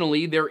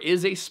 Additionally, there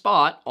is a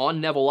spot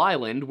on Neville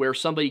Island where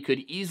somebody could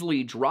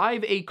easily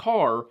drive a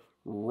car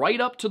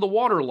right up to the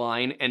water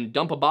line and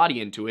dump a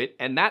body into it,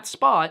 and that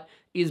spot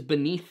is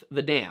beneath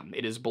the dam.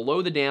 It is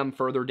below the dam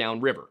further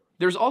downriver.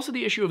 There's also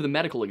the issue of the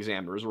medical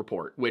examiner's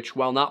report, which,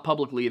 while not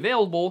publicly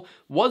available,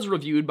 was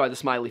reviewed by the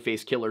Smiley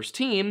Face Killers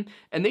team,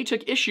 and they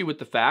took issue with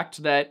the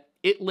fact that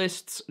it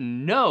lists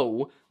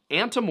no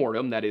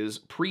antemortem, that is,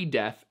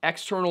 pre-death,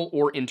 external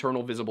or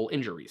internal visible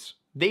injuries.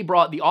 They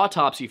brought the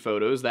autopsy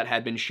photos that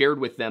had been shared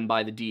with them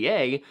by the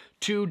DA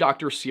to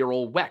Dr.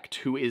 Cyril Wecht,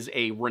 who is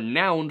a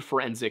renowned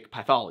forensic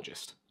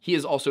pathologist. He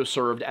has also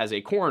served as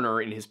a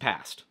coroner in his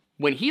past.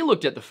 When he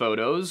looked at the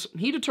photos,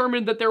 he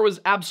determined that there was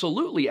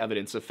absolutely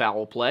evidence of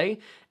foul play,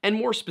 and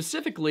more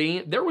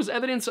specifically, there was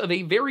evidence of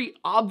a very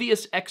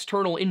obvious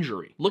external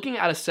injury. Looking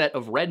at a set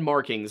of red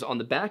markings on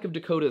the back of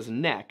Dakota's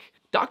neck,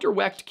 Dr.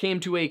 Wecht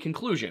came to a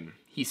conclusion.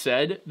 He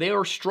said, they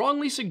are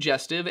strongly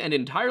suggestive and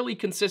entirely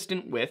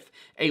consistent with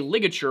a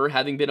ligature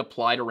having been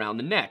applied around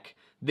the neck.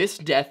 This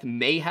death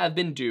may have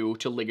been due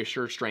to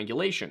ligature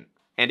strangulation.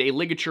 And a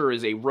ligature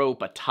is a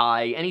rope, a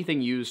tie,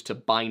 anything used to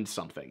bind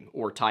something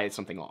or tie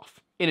something off.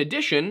 In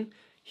addition,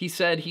 he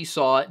said he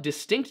saw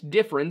distinct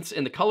difference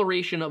in the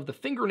coloration of the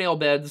fingernail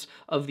beds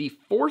of the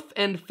fourth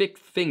and fifth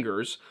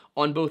fingers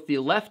on both the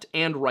left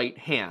and right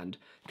hand,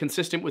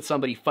 consistent with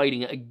somebody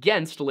fighting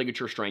against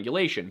ligature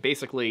strangulation.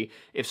 Basically,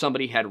 if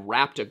somebody had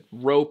wrapped a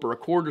rope or a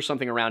cord or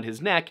something around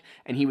his neck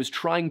and he was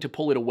trying to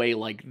pull it away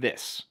like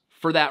this.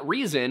 For that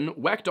reason,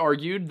 Wecht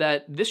argued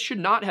that this should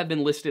not have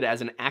been listed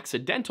as an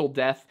accidental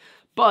death,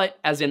 but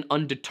as an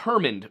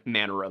undetermined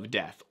manner of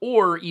death,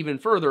 or even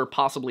further,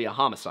 possibly a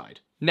homicide.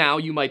 Now,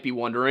 you might be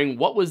wondering,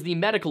 what was the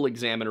medical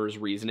examiner's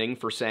reasoning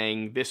for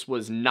saying this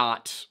was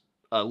not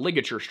a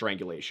ligature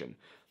strangulation?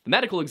 The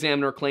medical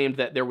examiner claimed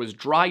that there was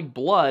dried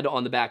blood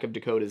on the back of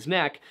Dakota's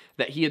neck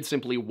that he had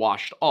simply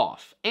washed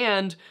off,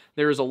 and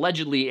there is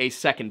allegedly a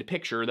second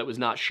picture that was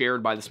not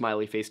shared by the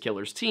Smiley Face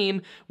Killers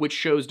team, which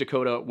shows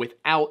Dakota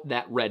without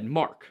that red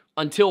mark.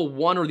 Until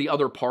one or the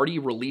other party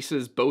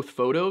releases both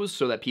photos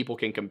so that people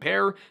can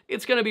compare,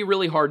 it's going to be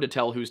really hard to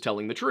tell who's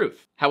telling the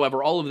truth.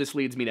 However, all of this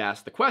leads me to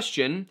ask the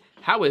question,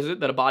 how is it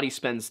that a body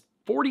spends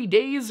 40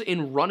 days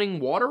in running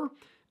water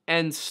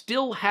and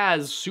still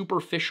has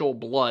superficial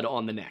blood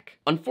on the neck?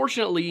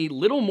 Unfortunately,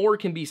 little more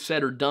can be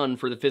said or done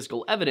for the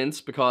physical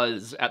evidence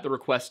because, at the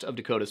request of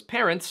Dakota's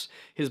parents,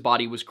 his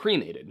body was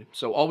cremated.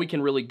 So all we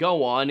can really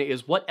go on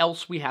is what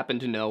else we happen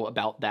to know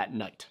about that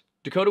night.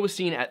 Dakota was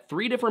seen at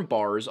 3 different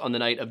bars on the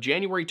night of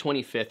January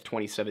 25th,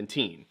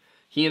 2017.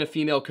 He and a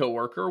female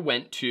coworker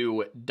went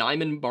to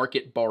Diamond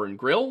Market Bar and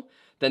Grill,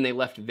 then they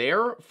left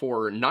there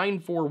for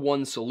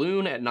 941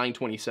 Saloon at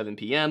 9:27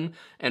 p.m.,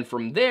 and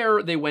from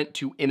there they went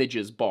to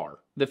Images Bar.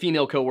 The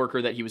female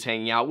coworker that he was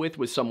hanging out with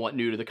was somewhat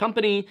new to the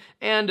company,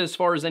 and as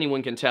far as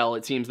anyone can tell,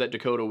 it seems that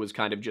Dakota was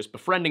kind of just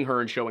befriending her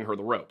and showing her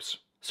the ropes.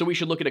 So we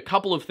should look at a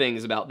couple of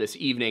things about this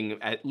evening,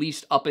 at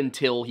least up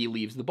until he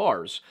leaves the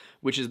bars,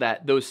 which is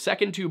that those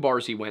second 2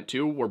 bars he went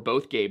to were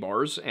both gay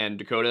bars, and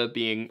Dakota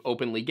being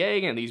openly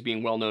gay and these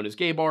being well known as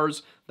gay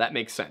bars, that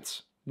makes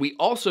sense. We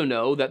also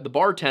know that the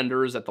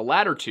bartenders at the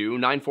latter 2,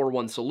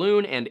 941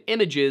 Saloon and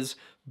Images,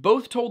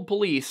 both told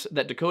police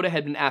that Dakota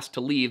had been asked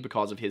to leave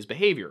because of his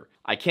behavior.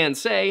 I can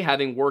say,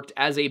 having worked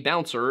as a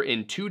bouncer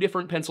in 2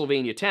 different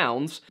Pennsylvania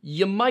towns,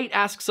 you might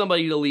ask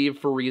somebody to leave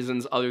for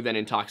reasons other than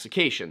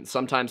intoxication.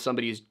 Sometimes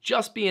somebody's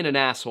just being an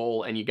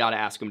asshole and you gotta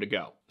ask them to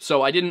go.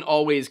 So I didn't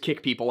always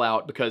kick people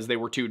out because they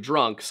were too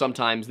drunk.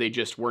 Sometimes they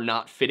just were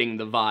not fitting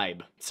the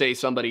vibe. Say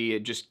somebody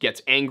just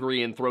gets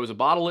angry and throws a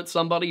bottle at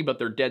somebody, but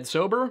they're dead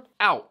sober?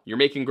 Out. You're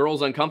making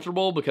girls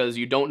uncomfortable because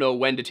you don't know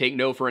when to take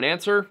no for an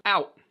answer?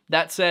 Out.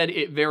 That said,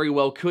 it very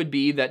well could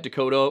be that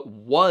Dakota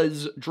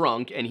was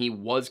drunk and he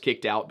was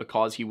kicked out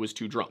because he was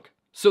too drunk.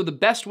 So the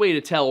best way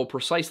to tell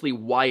precisely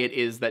why it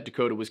is that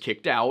Dakota was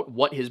kicked out,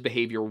 what his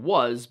behavior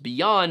was,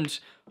 beyond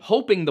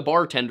hoping the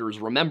bartenders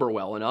remember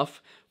well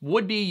enough,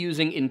 would be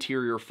using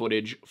interior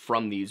footage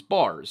from these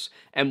bars.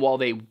 And while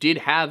they did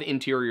have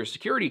interior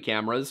security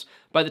cameras,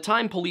 by the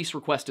time police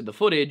requested the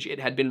footage, it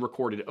had been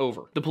recorded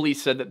over. The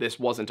police said that this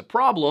wasn't a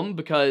problem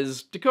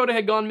because Dakota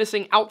had gone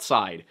missing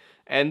outside,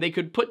 and they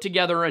could put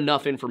together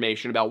enough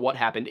information about what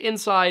happened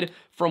inside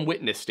from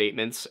witness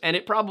statements, and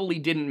it probably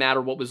didn't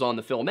matter what was on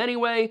the film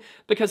anyway,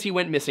 because he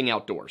went missing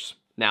outdoors.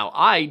 Now,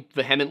 I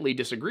vehemently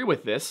disagree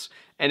with this,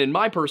 and in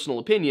my personal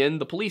opinion,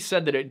 the police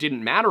said that it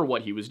didn't matter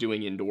what he was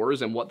doing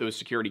indoors and what those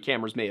security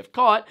cameras may have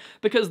caught,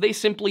 because they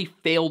simply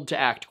failed to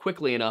act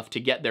quickly enough to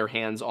get their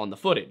hands on the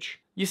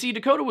footage. You see,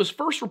 Dakota was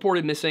first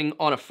reported missing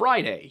on a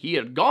Friday. He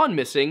had gone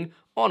missing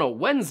on a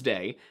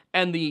Wednesday,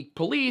 and the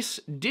police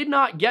did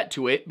not get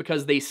to it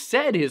because they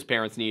said his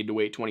parents needed to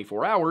wait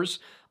 24 hours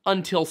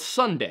until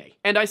Sunday.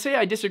 And I say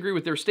I disagree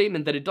with their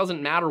statement that it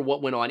doesn't matter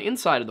what went on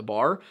inside of the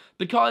bar,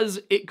 because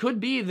it could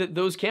be that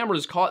those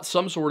cameras caught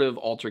some sort of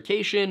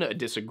altercation, a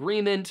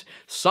disagreement,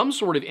 some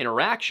sort of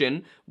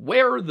interaction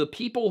where the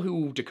people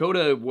who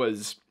Dakota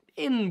was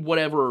in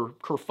whatever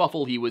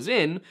kerfuffle he was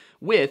in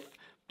with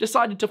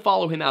decided to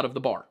follow him out of the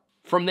bar.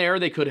 From there,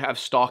 they could have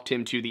stalked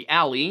him to the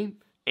alley,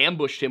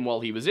 ambushed him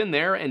while he was in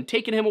there, and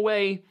taken him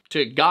away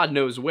to God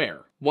knows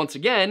where. Once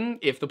again,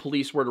 if the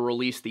police were to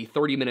release the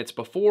 30 minutes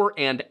before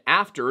and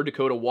after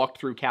Dakota walked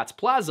through Katz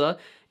Plaza,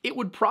 it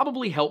would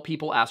probably help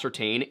people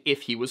ascertain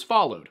if he was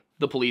followed.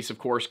 The police, of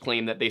course,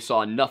 claim that they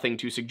saw nothing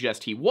to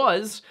suggest he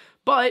was,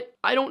 but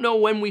I don't know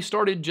when we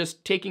started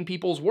just taking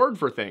people's word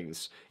for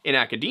things. In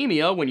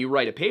academia, when you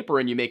write a paper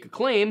and you make a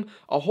claim,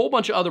 a whole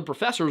bunch of other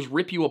professors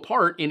rip you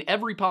apart in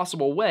every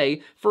possible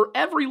way for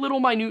every little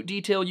minute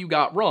detail you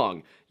got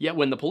wrong. Yet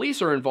when the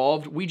police are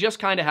involved, we just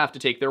kind of have to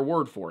take their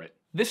word for it.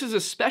 This is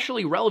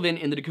especially relevant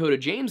in the Dakota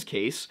James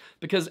case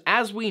because,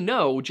 as we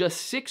know,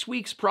 just 6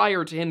 weeks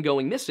prior to him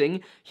going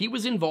missing, he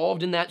was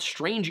involved in that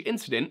strange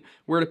incident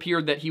where it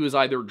appeared that he was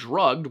either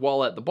drugged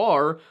while at the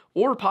bar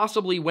or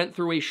possibly went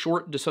through a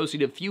short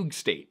dissociative fugue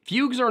state.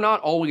 Fugues are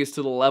not always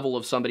to the level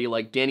of somebody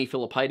like Danny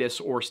Filippaitis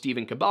or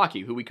Stephen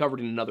Kabaki, who we covered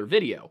in another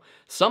video.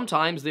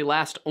 Sometimes they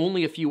last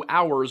only a few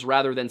hours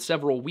rather than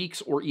several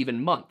weeks or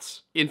even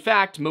months. In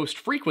fact, most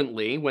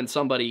frequently, when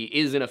somebody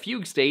is in a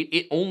fugue state,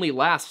 it only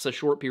lasts a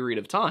short period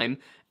of time,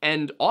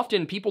 and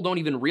often people don't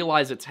even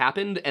realize it's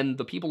happened, and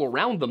the people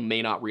around them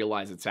may not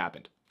realize it's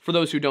happened. For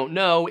those who don't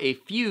know, a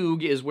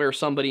fugue is where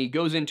somebody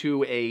goes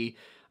into a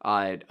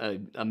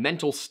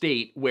mental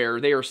state where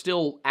they are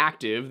still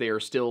active, they are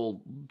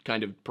still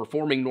kind of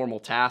performing normal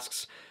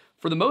tasks.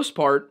 For the most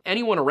part,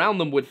 anyone around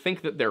them would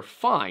think that they're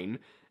fine,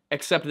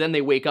 except then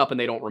they wake up and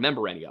they don't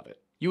remember any of it.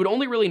 You would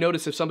only really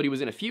notice if somebody was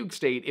in a fugue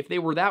state if they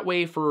were that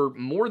way for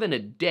more than a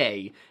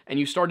day and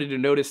you started to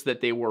notice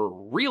that they were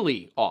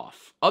really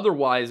off.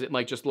 Otherwise, it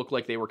might just look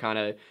like they were kind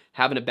of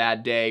having a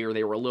bad day or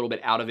they were a little bit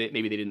out of it,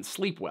 maybe they didn't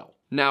sleep well.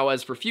 Now,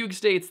 as for fugue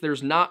states,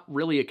 there's not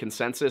really a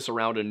consensus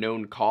around a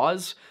known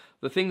cause.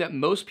 The thing that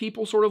most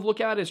people sort of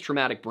look at is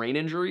traumatic brain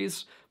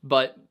injuries,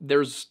 but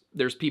there's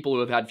people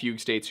who have had fugue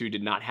states who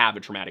did not have a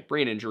traumatic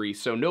brain injury,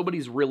 so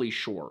nobody's really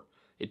sure.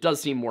 It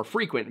does seem more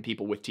frequent in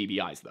people with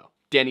TBIs, though.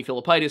 Danny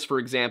Filippaitis, for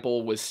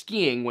example, was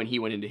skiing when he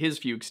went into his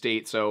fugue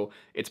state, so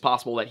it's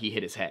possible that he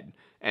hit his head,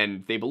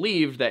 and they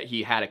believed that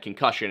he had a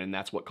concussion and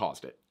that's what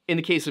caused it. In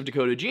the case of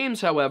Dakota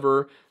James,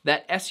 however,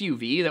 that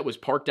SUV that was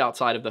parked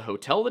outside of the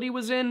hotel that he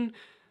was in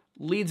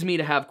leads me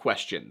to have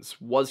questions.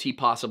 Was he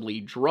possibly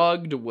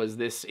drugged? Was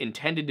this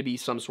intended to be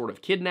some sort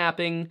of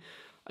kidnapping?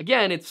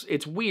 Again,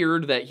 it's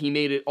weird that he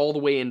made it all the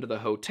way into the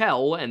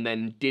hotel and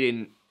then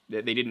they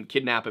didn't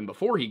kidnap him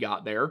before he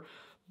got there,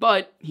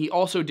 but he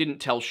also didn't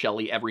tell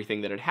Shelley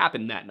everything that had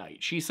happened that night.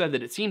 She said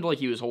that it seemed like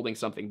he was holding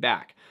something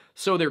back.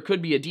 So there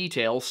could be a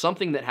detail,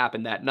 something that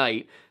happened that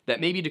night,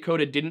 that maybe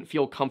Dakota didn't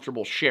feel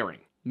comfortable sharing.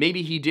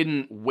 Maybe he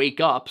didn't wake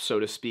up, so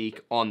to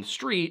speak, on the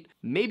street.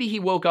 Maybe he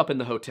woke up in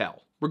the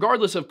hotel.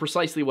 Regardless of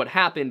precisely what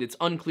happened, it's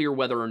unclear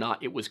whether or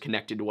not it was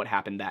connected to what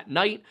happened that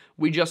night.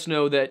 We just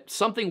know that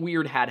something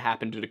weird had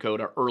happened to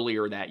Dakota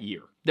earlier that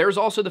year. There's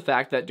also the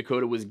fact that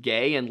Dakota was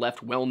gay and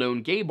left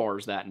well-known gay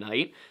bars that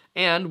night,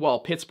 and while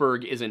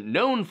Pittsburgh isn't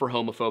known for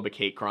homophobic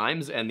hate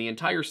crimes, and the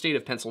entire state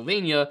of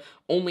Pennsylvania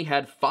only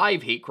had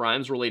 5 hate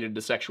crimes related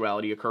to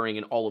sexuality occurring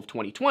in all of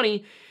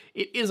 2020,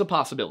 it is a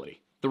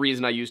possibility. The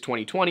reason I use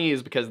 2020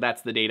 is because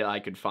that's the data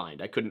I could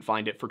find. I couldn't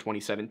find it for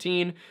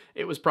 2017.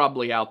 It was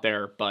probably out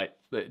there, but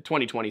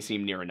 2020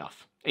 seemed near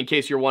enough. In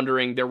case you're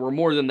wondering, there were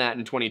more than that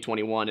in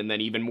 2021 and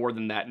then even more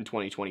than that in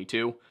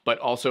 2022. But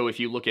also, if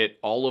you look at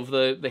all of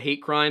the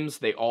hate crimes,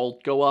 they all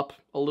go up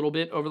a little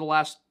bit over the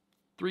last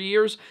 3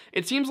 years.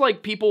 It seems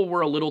like people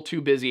were a little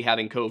too busy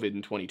having COVID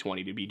in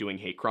 2020 to be doing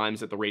hate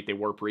crimes at the rate they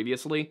were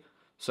previously.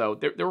 So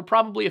there were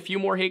probably a few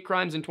more hate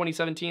crimes in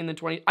 2017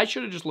 than I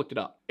should have just looked it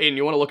up. And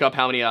you want to look up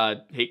how many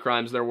hate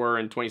crimes there were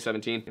in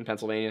 2017 in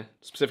Pennsylvania,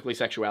 specifically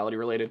sexuality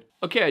related?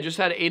 Okay, I just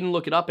had Aiden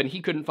look it up and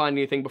he couldn't find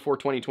anything before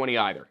 2020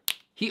 either.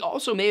 He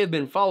also may have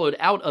been followed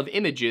out of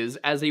images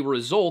as a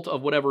result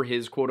of whatever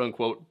his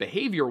quote-unquote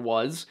behavior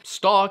was,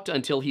 stalked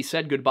until he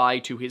said goodbye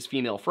to his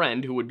female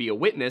friend who would be a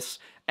witness,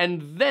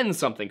 and then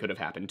something could have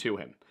happened to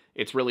him.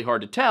 It's really hard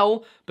to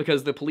tell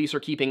because the police are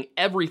keeping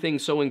everything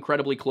so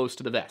incredibly close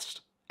to the vest.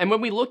 And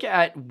when we look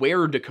at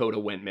where Dakota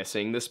went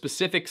missing, the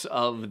specifics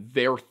of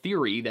their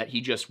theory that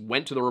he just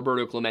went to the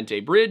Roberto Clemente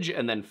Bridge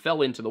and then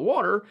fell into the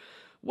water,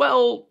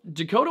 well,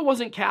 Dakota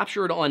wasn't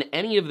captured on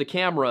any of the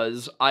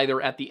cameras either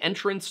at the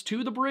entrance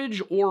to the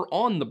bridge or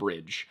on the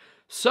bridge.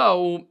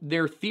 So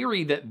their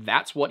theory that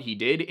that's what he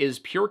did is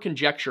pure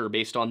conjecture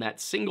based on that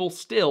single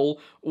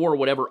still or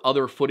whatever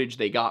other footage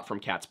they got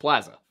from Katz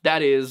Plaza.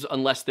 That is,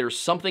 unless there's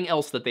something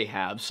else that they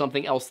have,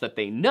 something else that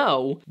they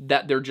know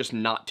that they're just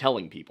not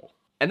telling people.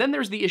 And then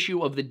there's the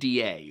issue of the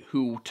DA,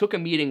 who took a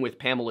meeting with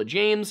Pamela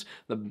James,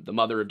 the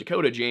mother of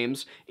Dakota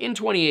James, in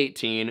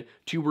 2018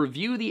 to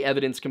review the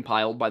evidence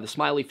compiled by the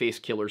Smiley Face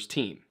Killers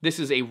team. This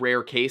is a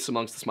rare case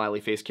amongst the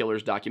Smiley Face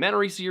Killers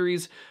documentary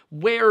series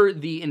where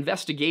the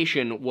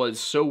investigation was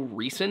so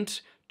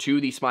recent to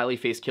the Smiley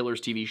Face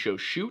Killers TV show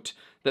shoot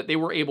that they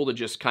were able to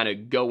just kind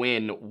of go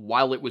in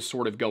while it was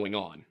sort of going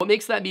on. What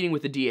makes that meeting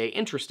with the DA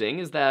interesting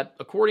is that,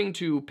 according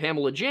to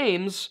Pamela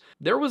James,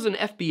 there was an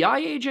FBI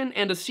agent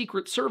and a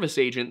Secret Service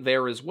agent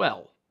there as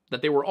well,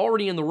 that they were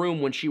already in the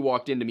room when she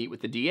walked in to meet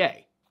with the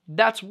DA.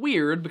 That's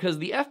weird because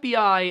the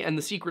FBI and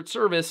the Secret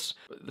Service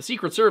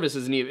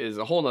is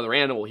a whole other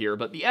animal here,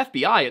 but the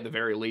FBI at the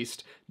very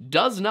least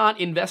does not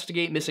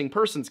investigate missing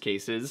persons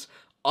cases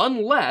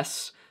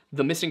unless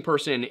the missing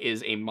person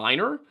is a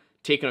minor,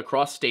 taken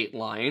across state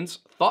lines,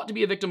 thought to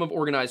be a victim of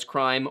organized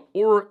crime,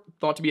 or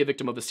thought to be a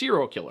victim of a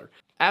serial killer.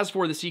 As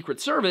for the Secret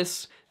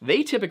Service,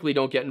 they typically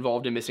don't get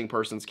involved in missing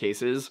persons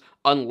cases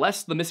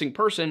unless the missing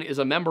person is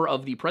a member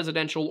of the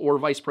presidential or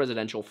vice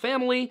presidential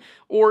family,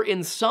 or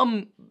in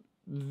some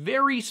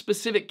very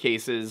specific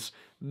cases,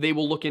 they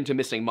will look into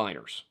missing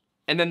minors.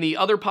 And then the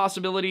other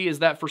possibility is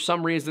that for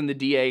some reason the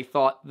DA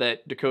thought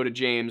that Dakota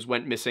James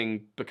went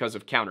missing because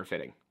of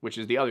counterfeiting, which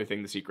is the other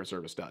thing the Secret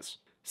Service does.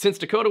 Since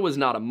Dakota was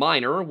not a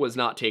minor, was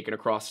not taken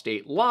across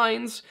state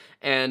lines,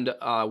 and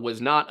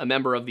was not a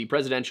member of the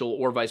presidential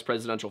or vice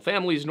presidential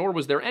families, nor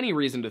was there any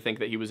reason to think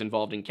that he was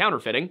involved in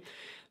counterfeiting,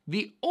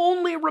 the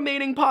only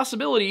remaining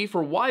possibility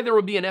for why there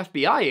would be an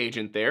FBI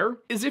agent there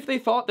is if they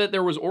thought that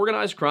there was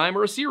organized crime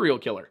or a serial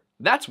killer.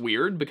 That's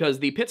weird because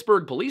the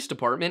Pittsburgh Police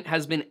Department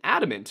has been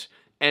adamant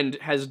and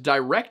has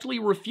directly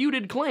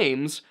refuted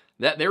claims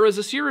that there is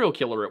a serial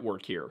killer at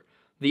work here.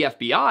 The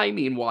FBI,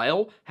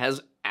 meanwhile,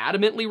 has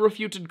adamantly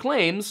refuted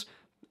claims,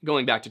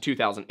 going back to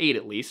 2008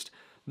 at least,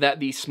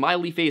 that the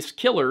Smiley Face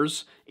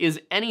Killers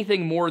is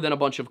anything more than a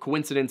bunch of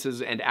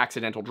coincidences and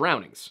accidental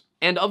drownings.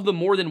 And of the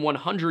more than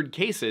 100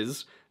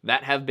 cases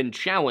that have been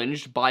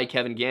challenged by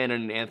Kevin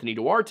Gannon and Anthony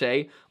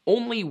Duarte,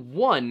 only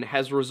one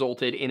has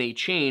resulted in a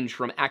change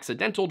from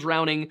accidental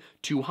drowning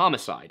to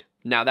homicide.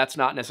 Now, that's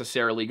not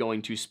necessarily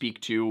going to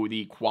speak to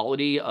the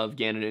quality of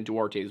Gannon and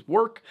Duarte's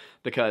work,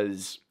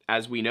 because,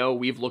 as we know,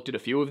 we've looked at a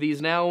few of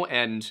these now,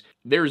 and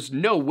there's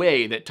no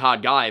way that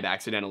Todd Geib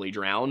accidentally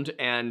drowned,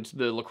 and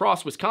the La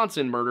Crosse,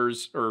 Wisconsin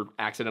murders, or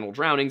accidental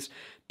drownings,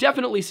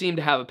 definitely seem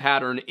to have a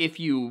pattern if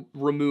you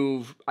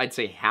remove, I'd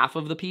say, half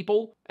of the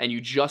people, and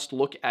you just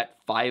look at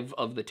 5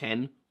 of the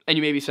 10. And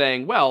you may be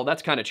saying, well,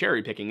 that's kind of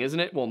cherry picking, isn't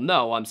it? Well,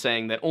 no, I'm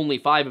saying that only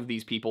 5 of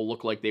these people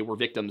look like they were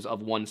victims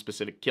of one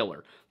specific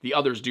killer. The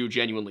others do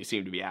genuinely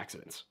seem to be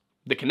accidents.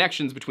 The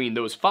connections between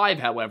those 5,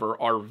 however,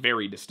 are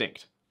very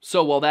distinct.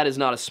 So while that is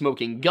not a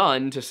smoking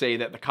gun to say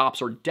that the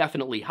cops are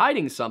definitely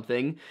hiding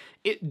something,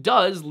 it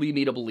does lead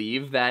me to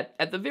believe that,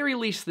 at the very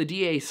least, the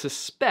DA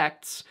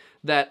suspects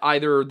that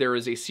either there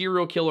is a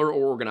serial killer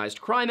or organized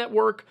crime at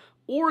work,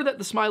 or that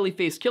the Smiley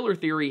Face Killer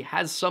theory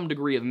has some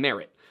degree of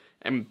merit.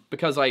 And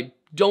because I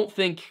don't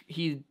think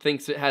he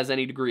thinks it has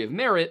any degree of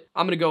merit,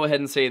 I'm going to go ahead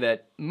and say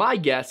that my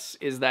guess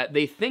is that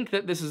they think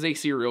that this is a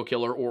serial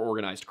killer or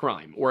organized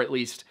crime, or at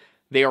least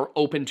they are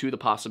open to the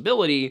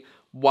possibility,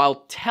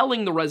 while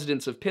telling the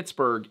residents of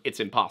Pittsburgh it's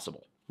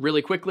impossible.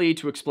 Really quickly,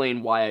 to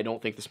explain why I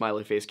don't think the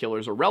Smiley Face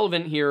Killers are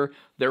relevant here,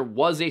 there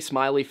was a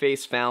smiley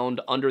face found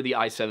under the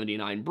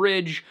I-79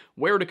 bridge,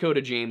 where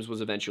Dakota James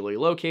was eventually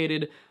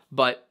located,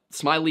 but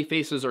smiley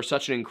faces are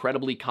such an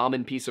incredibly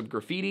common piece of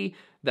graffiti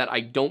that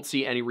I don't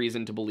see any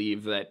reason to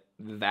believe that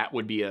that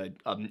would be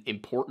an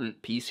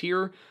important piece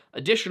here.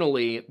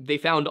 Additionally, they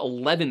found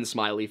 11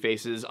 smiley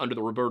faces under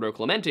the Roberto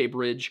Clemente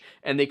Bridge,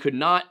 and they could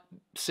not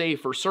say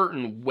for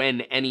certain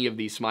when any of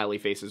these smiley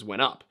faces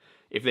went up.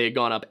 If they had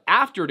gone up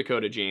after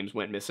Dakota James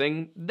went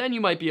missing, then you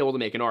might be able to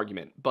make an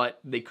argument, but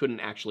they couldn't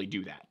actually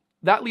do that.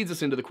 That leads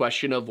us into the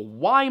question of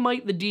why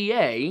might the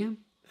DA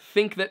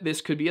think that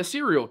this could be a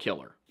serial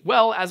killer?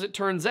 Well, as it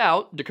turns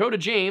out, Dakota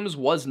James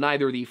was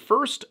neither the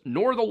first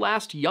nor the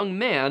last young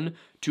man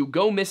to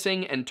go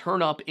missing and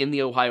turn up in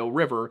the Ohio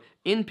River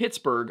in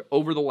Pittsburgh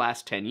over the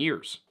last 10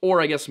 years.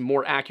 Or I guess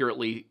more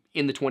accurately,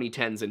 in the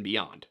 2010s and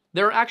beyond.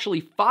 There are actually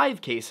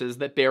 5 cases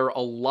that bear a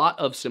lot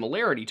of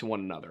similarity to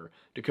one another: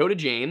 Dakota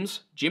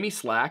James, Jimmy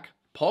Slack,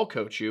 Paul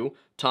Kochu,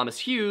 Thomas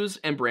Hughes,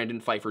 and Brandon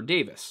Pfeiffer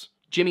Davis.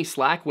 Jimmy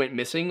Slack went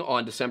missing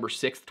on December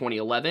 6,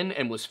 2011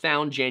 and was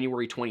found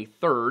January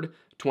 23,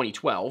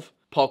 2012.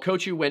 Paul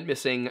Kochu went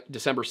missing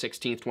December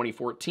 16,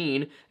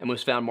 2014 and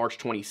was found March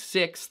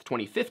 26,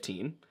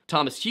 2015.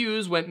 Thomas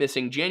Hughes went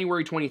missing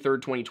January 23,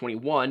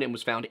 2021 and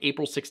was found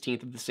April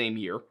 16th of the same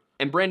year.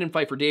 And Brandon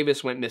Pfeiffer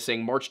Davis went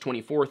missing March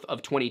 24th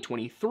of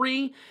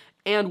 2023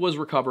 and was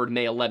recovered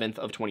May 11th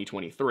of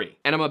 2023.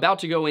 And I'm about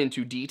to go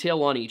into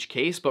detail on each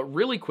case, but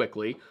really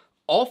quickly,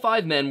 all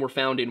 5 men were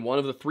found in one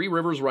of the 3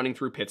 rivers running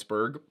through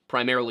Pittsburgh,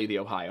 primarily the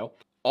Ohio.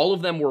 All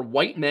of them were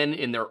white men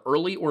in their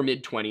early or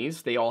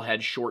mid-20s. They all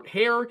had short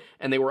hair,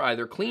 and they were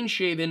either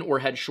clean-shaven or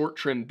had short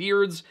trimmed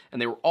beards,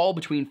 and they were all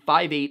between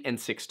 5'8" and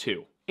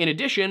 6'2". In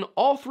addition,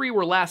 all three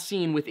were last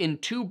seen within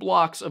 2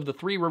 blocks of the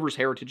Three Rivers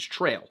Heritage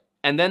Trail,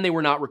 and then they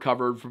were not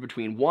recovered for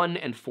between 1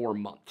 and 4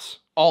 months.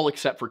 All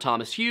except for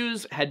Thomas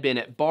Hughes had been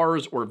at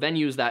bars or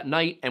venues that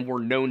night and were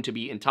known to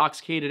be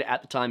intoxicated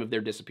at the time of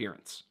their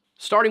disappearance.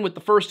 Starting with the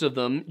first of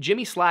them,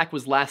 Jimmy Slack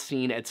was last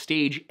seen at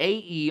Stage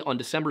AE on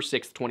December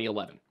 6,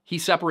 2011. He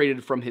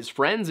separated from his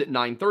friends at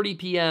 9:30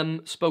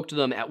 p.m., spoke to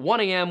them at 1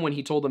 a.m. when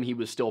he told them he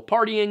was still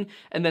partying,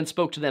 and then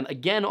spoke to them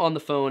again on the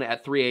phone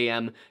at 3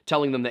 a.m.,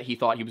 telling them that he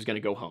thought he was going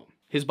to go home.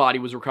 His body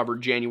was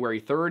recovered January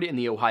 3rd in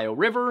the Ohio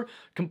River,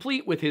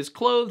 complete with his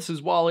clothes,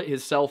 his wallet,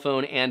 his cell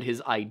phone, and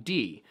his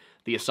ID.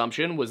 The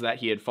assumption was that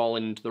he had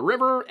fallen into the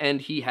river and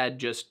he had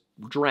just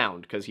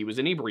drowned because he was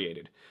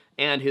inebriated.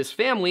 And his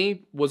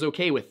family was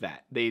okay with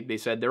that. They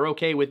said they're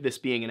okay with this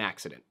being an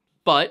accident.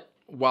 But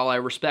while I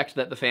respect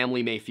that the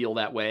family may feel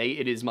that way,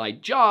 it is my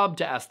job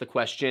to ask the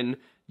question,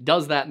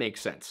 does that make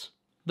sense?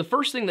 The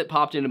first thing that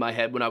popped into my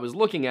head when I was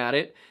looking at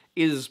it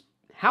is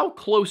how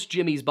close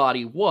Jimmy's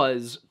body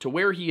was to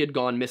where he had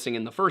gone missing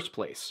in the first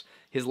place.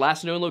 His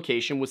last known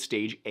location was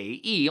Stage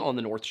AE on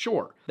the North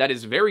Shore. That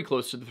is very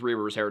close to the Three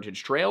Rivers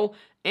Heritage Trail,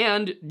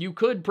 and you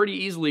could pretty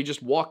easily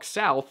just walk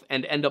south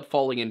and end up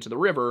falling into the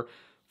river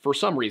for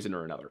some reason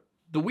or another.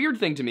 The weird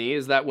thing to me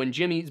is that when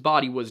Jimmy's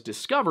body was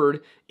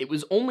discovered, it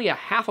was only a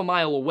half a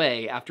mile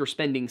away after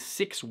spending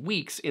 6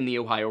 weeks in the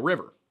Ohio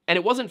River. And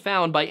it wasn't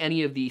found by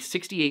any of the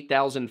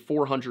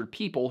 68,400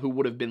 people who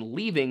would have been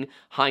leaving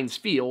Heinz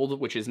Field,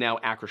 which is now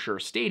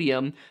Acrisure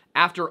Stadium,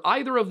 after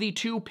either of the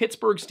 2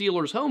 Pittsburgh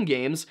Steelers home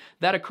games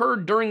that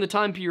occurred during the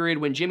time period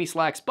when Jimmy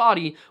Slack's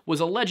body was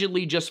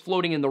allegedly just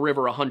floating in the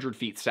river 100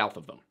 feet south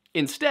of them.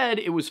 Instead,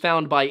 it was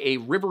found by a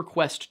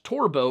RiverQuest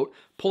tour boat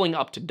pulling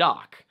up to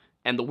dock.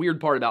 And the weird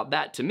part about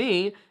that to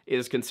me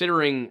is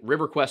considering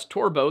RiverQuest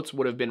tour boats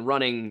would have been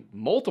running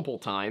multiple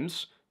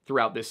times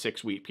throughout this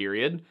 6-week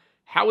period,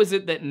 how is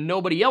it that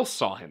nobody else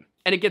saw him?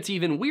 And it gets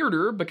even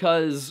weirder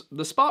because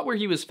the spot where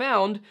he was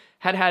found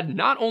had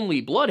not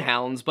only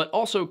bloodhounds, but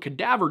also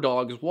cadaver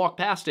dogs walk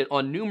past it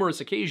on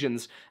numerous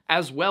occasions,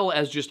 as well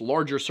as just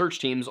larger search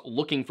teams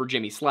looking for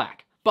Jimmy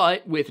Slack.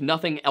 But with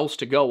nothing else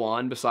to go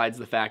on besides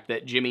the fact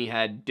that Jimmy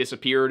had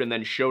disappeared and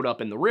then showed up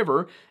in the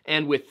river,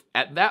 and with,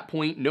 at that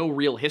point, no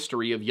real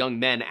history of young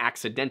men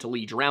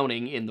accidentally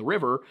drowning in the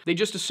river, they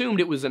just assumed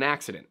it was an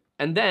accident.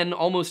 And then,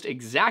 almost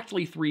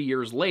exactly 3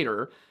 years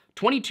later,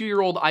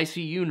 22-year-old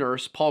ICU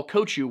nurse Paul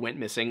Kochu went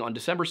missing on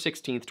December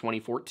 16,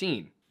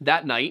 2014.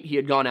 That night, he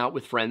had gone out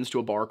with friends to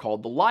a bar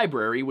called The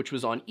Library, which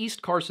was on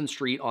East Carson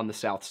Street on the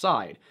south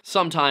side.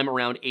 Sometime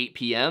around 8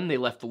 p.m., they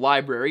left the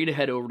library to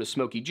head over to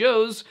Smokey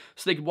Joe's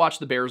so they could watch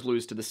the Bears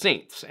lose to the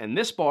Saints, and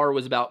this bar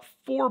was about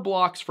 4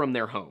 blocks from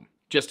their home.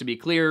 Just to be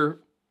clear,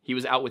 he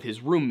was out with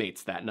his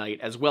roommates that night,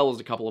 as well as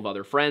a couple of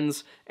other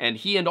friends, and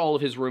he and all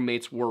of his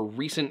roommates were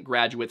recent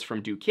graduates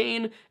from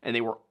Duquesne, and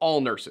they were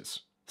all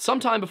nurses.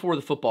 Sometime before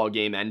the football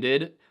game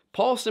ended,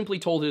 Paul simply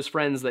told his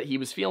friends that he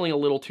was feeling a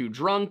little too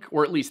drunk,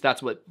 or at least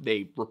that's what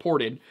they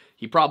reported.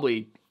 He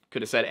probably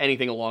could have said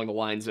anything along the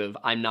lines of,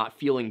 "I'm not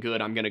feeling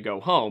good, I'm gonna go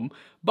home,"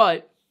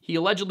 but he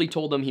allegedly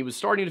told them he was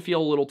starting to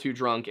feel a little too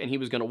drunk and he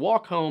was gonna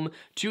walk home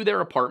to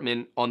their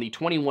apartment on the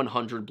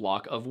 2100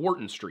 block of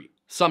Wharton Street.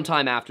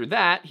 Sometime after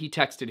that, he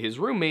texted his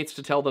roommates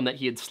to tell them that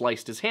he had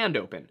sliced his hand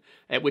open,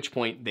 at which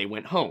point they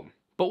went home.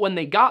 But when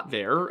they got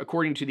there,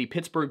 according to the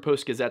Pittsburgh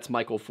Post-Gazette's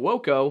Michael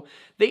Fuoco,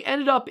 they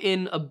ended up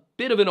in a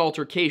bit of an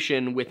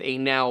altercation with a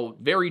now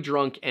very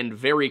drunk and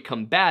very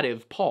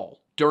combative Paul.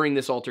 During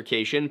this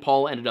altercation,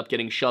 Paul ended up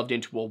getting shoved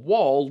into a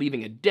wall,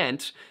 leaving a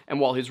dent,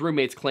 and while his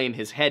roommates claim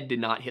his head did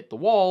not hit the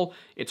wall,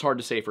 it's hard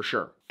to say for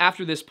sure.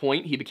 After this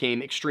point, he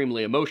became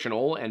extremely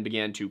emotional and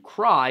began to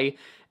cry,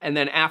 and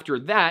then after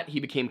that, he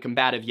became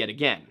combative yet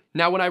again.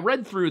 Now, when I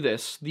read through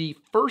this, the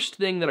first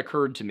thing that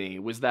occurred to me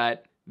was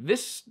that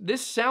this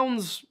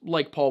sounds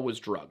like Paul was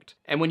drugged.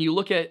 And when you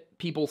look at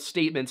people's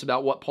statements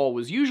about what Paul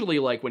was usually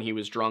like when he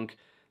was drunk,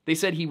 they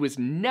said he was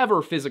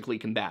never physically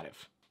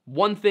combative.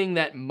 One thing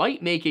that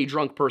might make a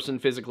drunk person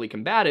physically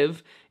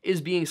combative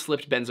is being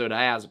slipped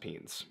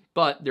benzodiazepines.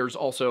 But there's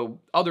also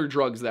other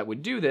drugs that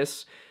would do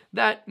this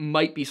that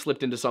might be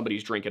slipped into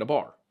somebody's drink at a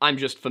bar. I'm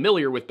just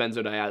familiar with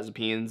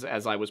benzodiazepines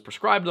as I was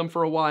prescribed them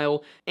for a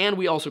while, and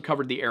we also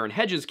covered the Aaron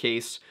Hedges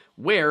case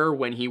where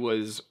when he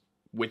was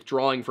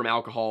withdrawing from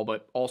alcohol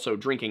but also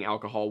drinking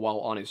alcohol while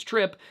on his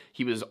trip,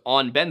 he was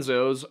on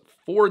benzos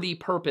for the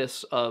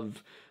purpose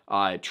of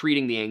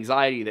treating the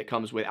anxiety that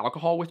comes with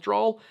alcohol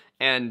withdrawal,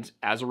 and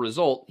as a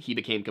result, he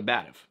became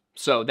combative.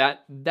 So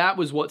that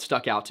was what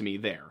stuck out to me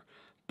there.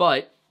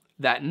 But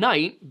that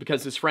night,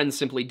 because his friends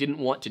simply didn't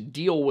want to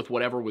deal with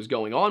whatever was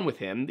going on with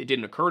him, it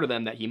didn't occur to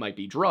them that he might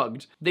be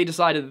drugged, they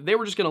decided that they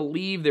were just going to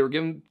leave, they were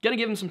going to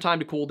give him some time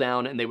to cool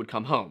down, and they would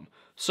come home.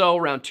 So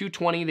around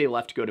 2:20, they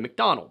left to go to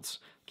McDonald's.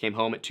 Came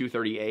home at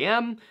 2:30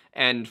 a.m.,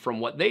 and from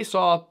what they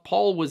saw,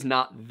 Paul was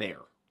not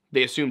there.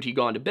 They assumed he'd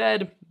gone to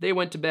bed, they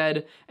went to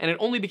bed, and it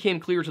only became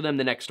clear to them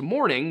the next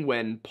morning,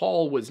 when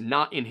Paul was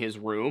not in his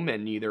room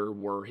and neither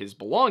were his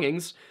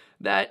belongings,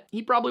 that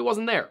he probably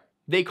wasn't there.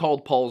 They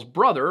called Paul's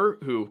brother,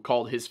 who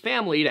called his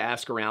family to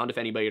ask around if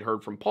anybody had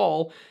heard from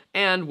Paul,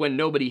 and when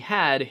nobody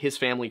had, his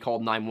family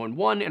called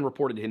 911 and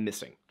reported him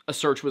missing. A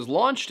search was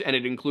launched, and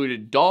it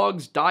included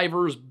dogs,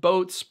 divers,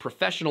 boats,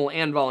 professional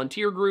and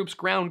volunteer groups,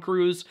 ground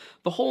crews,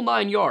 the whole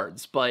 9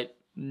 yards, but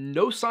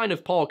no sign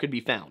of Paul could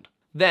be found.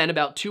 Then,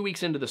 about 2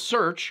 weeks into the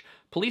search,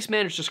 police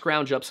managed to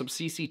scrounge up some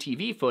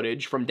CCTV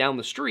footage from down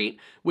the street,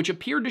 which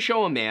appeared to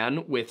show a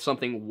man with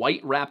something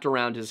white wrapped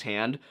around his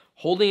hand,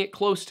 holding it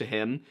close to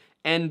him,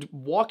 and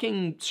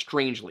walking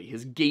strangely.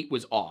 His gait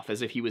was off,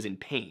 as if he was in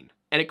pain.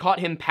 And it caught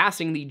him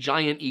passing the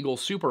Giant Eagle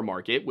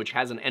supermarket, which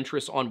has an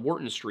entrance on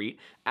Wharton Street,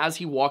 as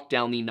he walked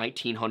down the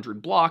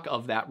 1900 block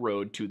of that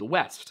road to the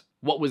west.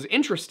 What was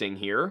interesting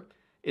here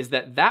is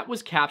that that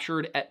was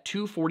captured at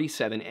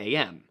 2:47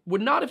 a.m.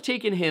 Would not have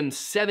taken him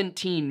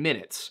 17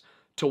 minutes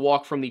to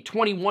walk from the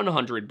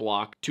 2100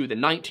 block to the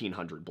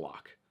 1900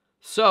 block.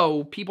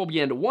 So people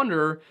began to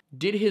wonder,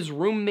 did his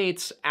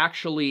roommates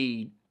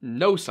actually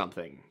know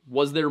something?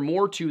 Was there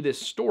more to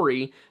this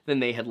story than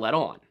they had let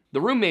on?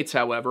 The roommates,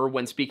 however,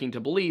 when speaking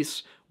to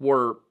police,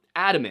 were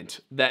adamant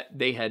that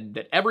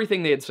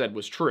everything they had said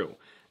was true.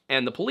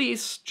 And the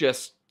police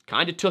just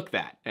kind of took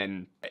that,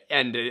 and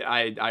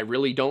I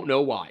really don't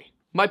know why.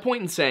 My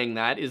point in saying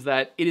that is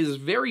that it is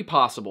very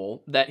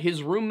possible that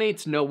his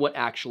roommates know what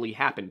actually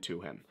happened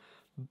to him.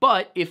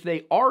 But if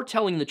they are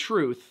telling the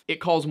truth,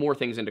 it calls more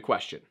things into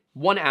question.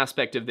 One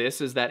aspect of this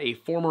is that a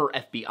former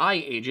FBI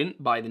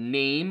agent by the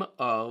name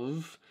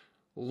of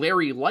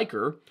Larry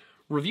Leiker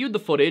reviewed the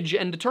footage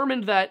and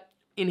determined that,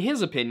 in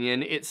his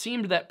opinion, it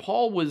seemed that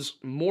Paul was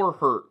more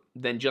hurt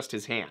than just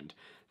his hand.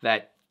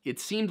 That it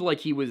seemed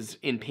like he was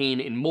in pain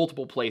in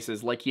multiple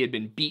places, like he had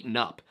been beaten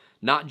up,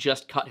 not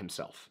just cut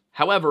himself.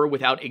 However,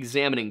 without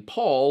examining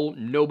Paul,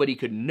 nobody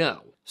could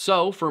know.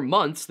 So, for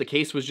months, the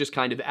case was just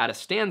kind of at a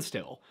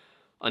standstill,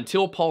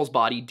 until Paul's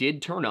body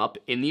did turn up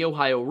in the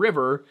Ohio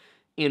River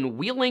in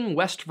Wheeling,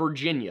 West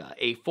Virginia,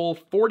 a full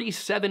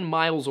 47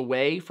 miles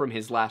away from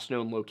his last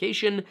known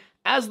location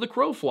as the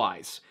crow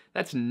flies.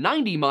 That's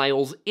 90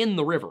 miles in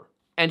the river.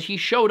 And he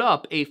showed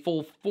up a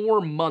full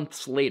 4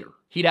 months later.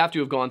 He'd have to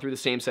have gone through the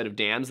same set of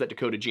dams that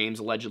Dakota James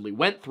allegedly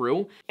went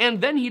through,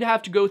 and then he'd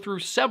have to go through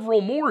several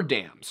more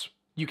dams.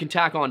 You can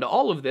tack on to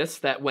all of this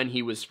that when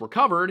he was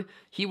recovered,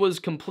 he was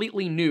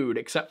completely nude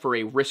except for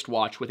a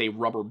wristwatch with a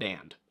rubber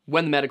band.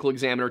 When the medical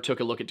examiner took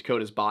a look at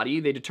Dakota's body,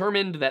 they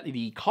determined that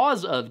the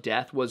cause of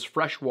death was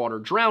freshwater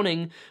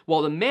drowning,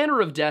 while the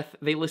manner of death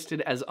they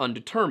listed as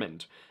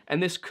undetermined.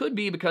 And this could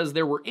be because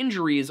there were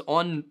injuries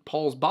on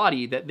Paul's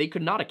body that they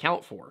could not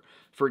account for.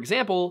 For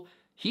example,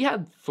 he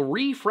had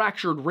 3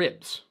 fractured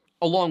ribs.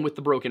 Along with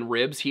the broken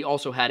ribs, he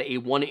also had a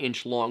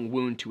 1-inch long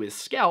wound to his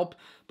scalp,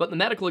 but the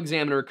medical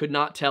examiner could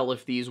not tell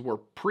if these were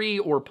pre-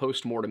 or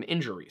post-mortem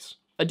injuries.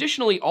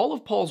 Additionally, all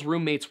of Paul's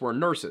roommates were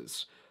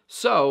nurses,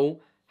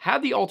 so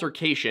had the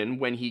altercation,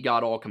 when he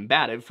got all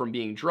combative from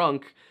being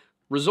drunk,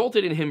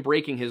 resulted in him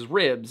breaking his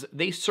ribs,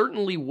 they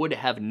certainly would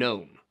have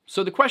known.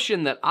 So the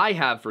question that I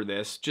have for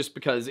this, just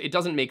because it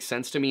doesn't make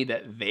sense to me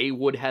that they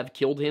would have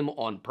killed him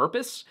on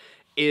purpose,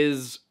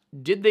 is,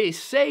 did they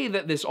say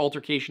that this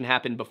altercation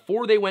happened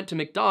before they went to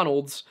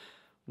McDonald's,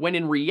 when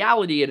in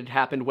reality it had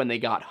happened when they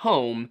got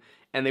home,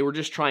 and they were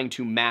just trying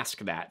to mask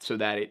that so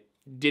that it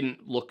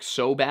didn't look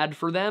so bad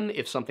for them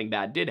if something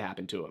bad did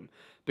happen to him?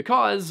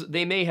 Because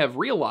they may have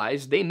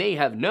realized, they may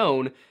have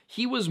known,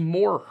 he was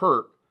more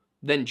hurt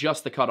than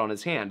just the cut on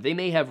his hand. They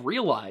may have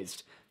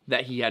realized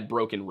that he had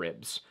broken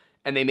ribs.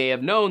 And they may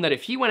have known that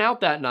if he went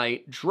out that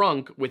night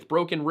drunk with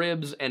broken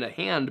ribs and a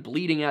hand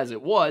bleeding as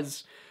it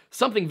was,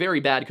 something very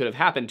bad could have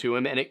happened to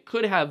him, and it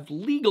could have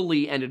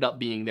legally ended up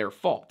being their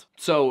fault.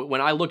 So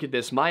when I look at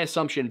this, my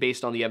assumption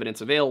based on the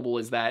evidence available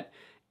is that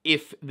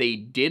if they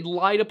did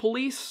lie to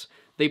police,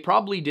 they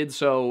probably did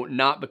so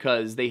not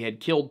because they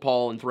had killed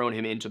Paul and thrown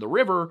him into the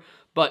river,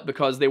 but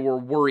because they were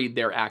worried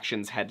their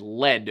actions had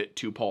led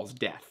to Paul's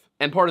death.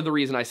 And part of the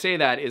reason I say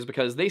that is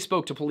because they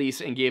spoke to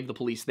police and gave the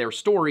police their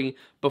story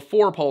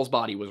before Paul's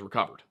body was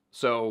recovered.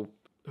 So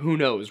who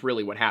knows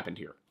really what happened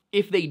here.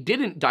 If they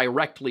didn't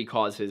directly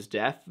cause his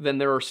death, then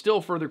there are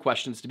still further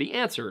questions to be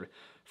answered.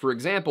 For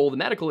example, the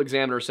medical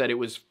examiner said it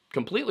was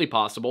completely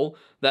possible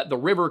that the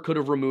river could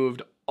have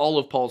removed all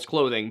of Paul's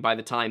clothing by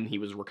the time he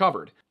was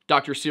recovered.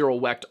 Dr. Cyril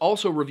Wecht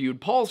also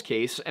reviewed Paul's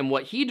case, and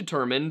what he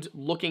determined,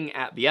 looking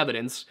at the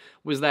evidence,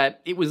 was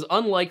that it was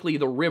unlikely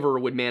the river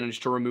would manage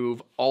to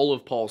remove all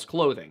of Paul's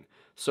clothing.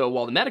 So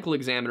while the medical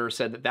examiner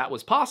said that that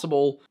was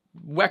possible,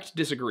 Wecht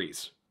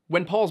disagrees.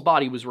 When Paul's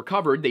body was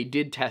recovered, they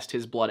did test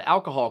his blood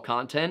alcohol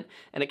content,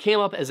 and it came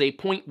up as a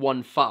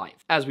 0.15.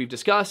 As we've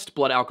discussed,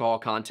 blood alcohol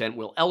content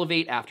will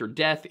elevate after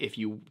death if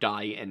you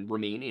die and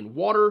remain in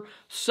water,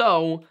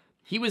 so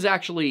he was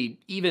actually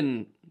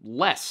even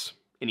less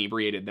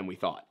inebriated than we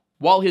thought.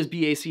 While his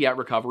BAC at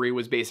recovery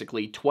was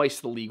basically twice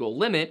the legal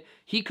limit,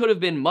 he could have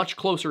been much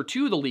closer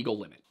to the legal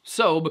limit.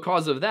 So,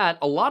 because of that,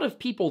 a lot of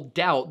people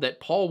doubt that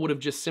Paul would have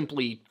just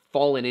simply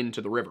fallen into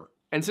the river.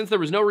 And since there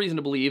was no reason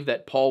to believe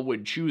that Paul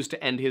would choose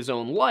to end his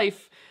own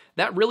life,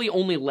 that really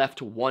only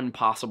left one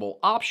possible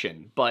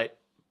option. But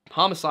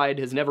homicide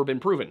has never been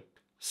proven.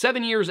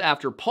 7 years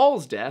after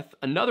Paul's death,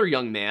 another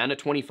young man, a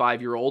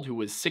 25-year-old who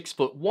was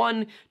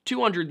 6'1",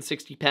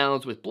 260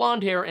 pounds with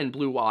blonde hair and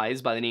blue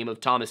eyes by the name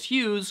of Thomas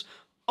Hughes,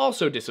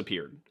 also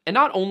disappeared. And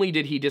not only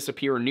did he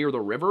disappear near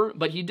the river,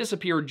 but he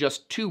disappeared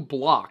just 2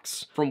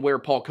 blocks from where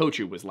Paul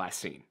Kochu was last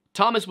seen.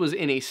 Thomas was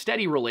in a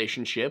steady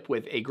relationship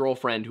with a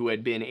girlfriend who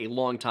had been a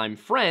longtime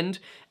friend,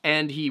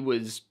 and he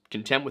was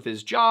content with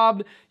his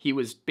job. He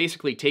was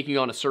basically taking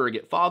on a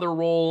surrogate father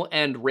role,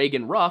 and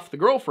Reagan Ruff, the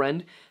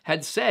girlfriend,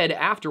 had said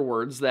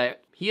afterwards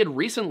that he had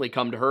recently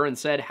come to her and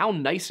said how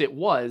nice it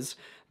was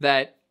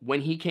that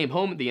when he came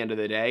home at the end of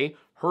the day,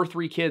 her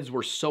 3 kids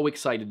were so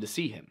excited to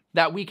see him.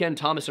 That weekend,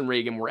 Thomas and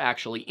Reagan were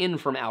actually in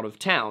from out of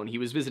town. He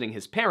was visiting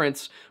his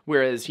parents,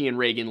 whereas he and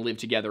Reagan lived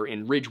together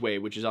in Ridgeway,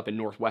 which is up in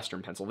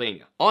northwestern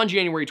Pennsylvania. On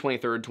January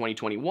 23rd,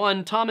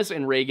 2021, Thomas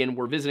and Reagan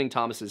were visiting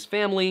Thomas's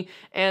family,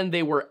 and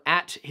they were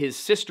at his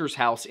sister's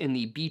house in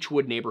the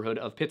Beechwood neighborhood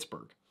of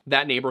Pittsburgh.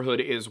 That neighborhood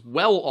is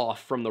well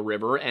off from the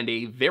river, and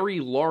a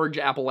very large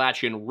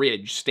Appalachian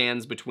ridge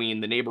stands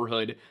between the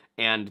neighborhood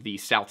and the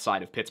south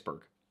side of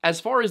Pittsburgh. As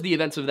far as the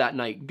events of that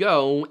night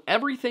go,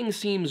 everything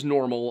seems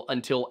normal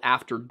until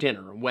after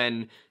dinner,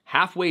 when,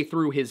 halfway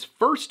through his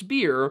first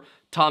beer,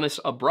 Thomas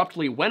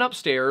abruptly went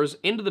upstairs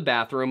into the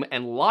bathroom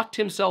and locked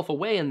himself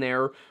away in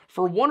there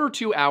for 1 or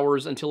 2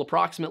 hours until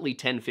approximately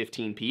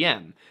 10:15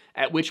 p.m.,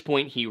 at which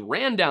point he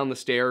ran down the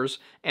stairs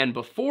and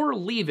before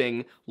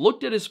leaving,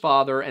 looked at his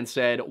father and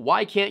said,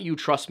 "Why can't you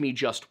trust me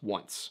just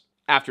once?"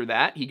 After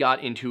that, he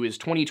got into his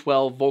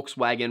 2012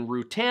 Volkswagen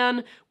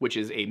Routan, which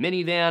is a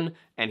minivan,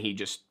 and he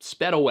just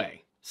sped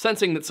away.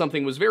 Sensing that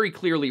something was very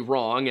clearly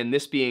wrong, and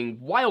this being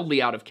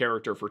wildly out of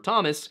character for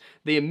Thomas,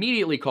 they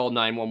immediately called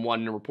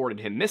 911 and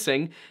reported him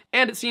missing,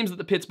 and it seems that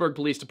the Pittsburgh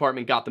Police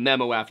Department got the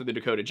memo after the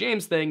Dakota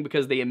James thing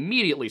because they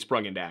immediately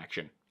sprung into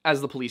action. As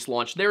the police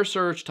launched their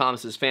search,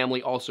 Thomas's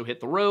family also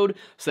hit the road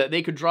so that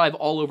they could drive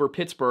all over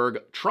Pittsburgh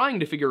trying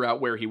to figure out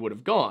where he would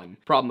have gone.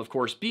 Problem, of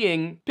course,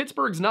 being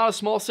Pittsburgh's not a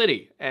small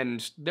city,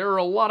 and there are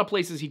a lot of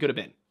places he could have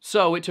been.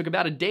 So it took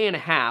about a day and a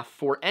half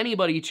for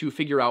anybody to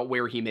figure out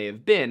where he may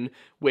have been,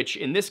 which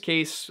in this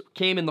case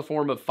came in the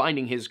form of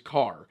finding his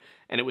car,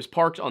 and it was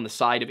parked on the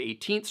side of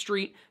 18th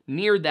Street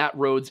near that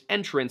road's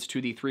entrance to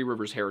the Three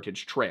Rivers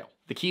Heritage Trail.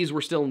 The keys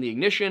were still in the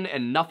ignition,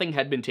 and nothing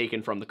had been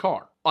taken from the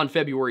car. On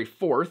February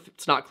 4th,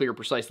 it's not clear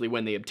precisely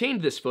when they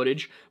obtained this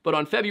footage, but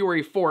on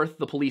February 4th,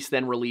 the police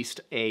then released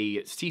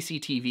a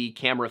CCTV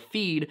camera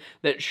feed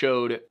that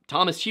showed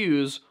Thomas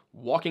Hughes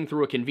walking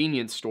through a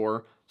convenience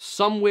store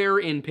somewhere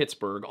in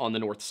Pittsburgh on the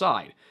north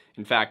side.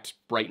 In fact,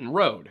 Brighton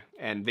Road.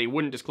 And they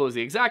wouldn't disclose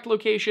the exact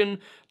location,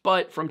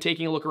 but from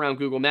taking a look around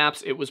Google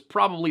Maps, it was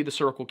probably the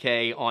Circle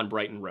K on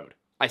Brighton Road.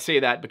 I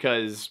say that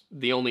because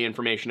the only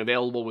information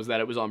available was that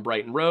it was on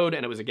Brighton Road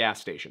and it was a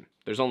gas station.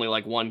 There's only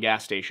like one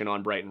gas station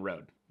on Brighton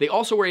Road. They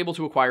also were able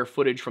to acquire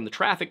footage from the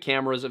traffic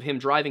cameras of him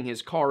driving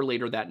his car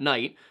later that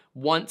night,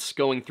 once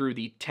going through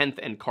the 10th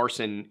and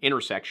Carson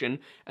intersection,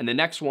 and the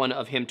next one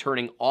of him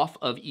turning off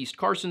of East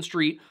Carson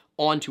Street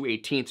onto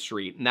 18th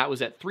Street, and that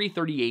was at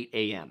 3:38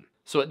 a.m.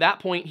 So at that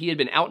point, he had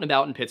been out and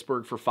about in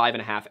Pittsburgh for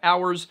 5.5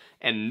 hours,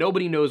 and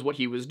nobody knows what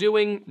he was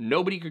doing.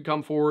 Nobody could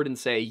come forward and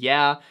say,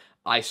 yeah,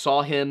 I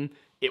saw him.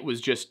 It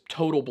was just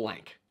total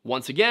blank.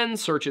 Once again,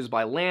 searches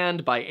by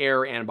land, by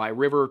air, and by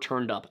river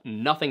turned up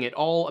nothing at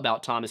all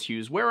about Thomas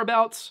Hughes'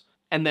 whereabouts,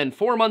 and then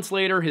 4 months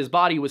later, his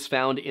body was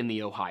found in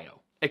the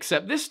Ohio.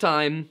 Except this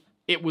time,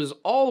 it was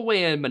all the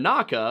way in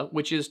Monaca,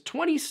 which is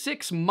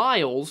 26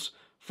 miles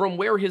from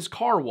where his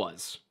car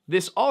was.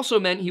 This also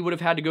meant he would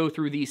have had to go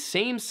through the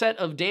same set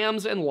of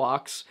dams and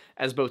locks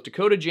as both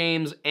Dakota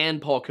James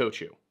and Paul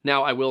Kochu.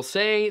 Now, I will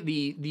say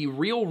the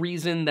real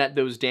reason that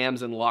those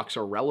dams and locks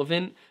are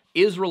relevant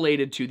is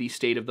related to the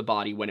state of the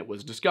body when it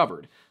was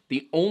discovered.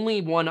 The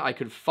only one I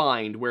could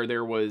find where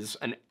there was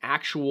an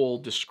actual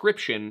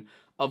description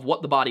of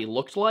what the body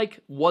looked like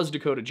was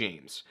Dakota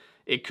James.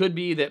 It could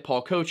be that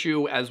Paul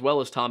Kochu, as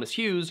well as Thomas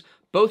Hughes,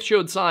 both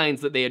showed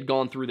signs that they had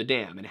gone through the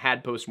dam and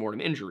had post-mortem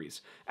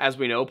injuries. As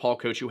we know, Paul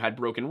Kochu had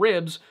broken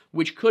ribs,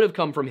 which could have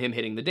come from him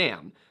hitting the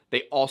dam.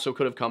 They also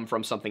could have come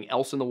from something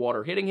else in the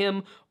water hitting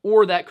him,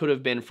 or that could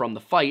have been from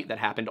the fight that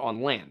happened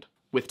on land.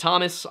 With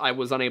Thomas, I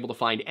was unable to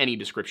find any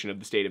description of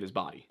the state of his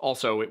body.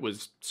 Also, it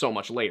was so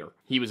much later.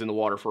 He was in the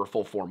water for a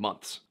full 4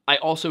 months. I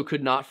also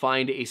could not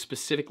find a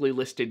specifically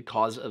listed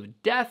cause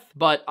of death,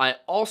 but I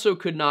also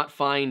could not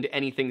find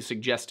anything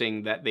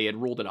suggesting that they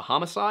had ruled it a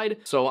homicide,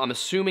 so I'm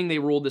assuming they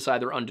ruled this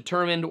either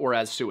undetermined or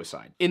as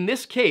suicide. In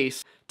this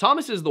case,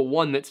 Thomas is the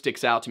one that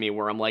sticks out to me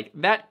where I'm like,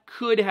 that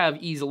could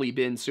have easily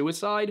been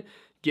suicide,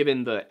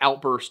 given the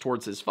outburst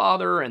towards his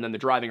father, and then the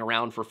driving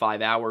around for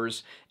 5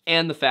 hours,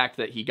 and the fact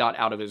that he got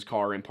out of his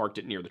car and parked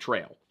it near the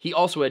trail. He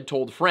also had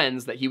told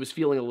friends that he was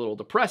feeling a little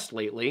depressed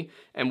lately,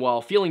 and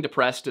while feeling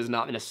depressed does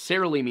not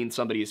necessarily mean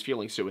somebody is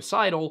feeling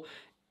suicidal,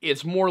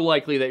 it's more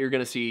likely that you're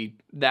going to see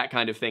that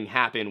kind of thing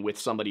happen with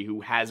somebody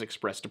who has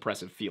expressed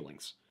depressive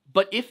feelings.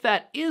 But if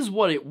that is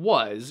what it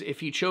was,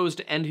 if he chose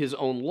to end his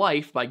own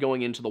life by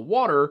going into the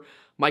water,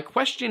 my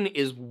question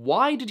is,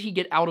 why did he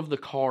get out of the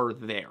car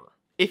there?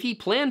 If he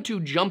planned to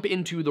jump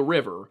into the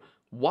river,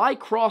 why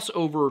cross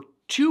over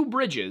 2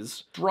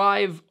 bridges,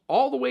 drive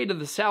all the way to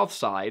the south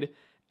side,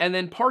 and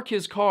then park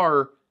his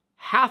car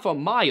half a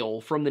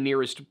mile from the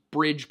nearest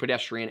bridge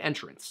pedestrian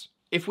entrance?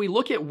 If we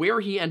look at where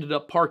he ended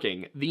up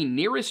parking, the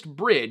nearest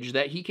bridge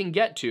that he can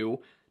get to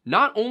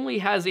not only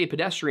has a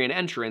pedestrian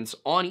entrance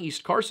on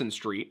East Carson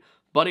Street,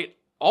 but it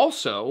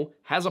also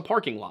has a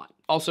parking lot.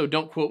 Also,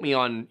 don't quote me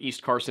on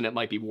East Carson, it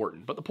might be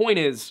Wharton. But the point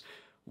is,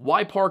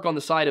 why park on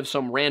the side of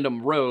some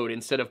random road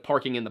instead of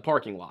parking in the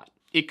parking lot?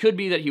 It could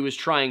be that he was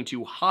trying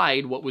to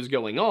hide what was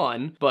going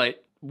on,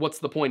 but what's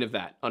the point of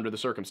that under the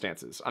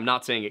circumstances? I'm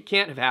not saying it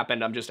can't have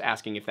happened, I'm just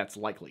asking if that's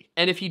likely.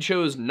 And if he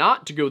chose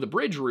not to go the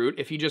bridge route,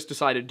 if he just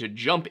decided to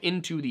jump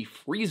into the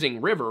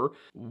freezing river,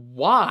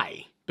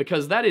 why?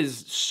 Because that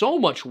is so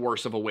much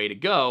worse of a way to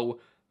go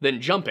than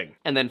jumping.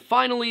 And then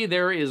finally,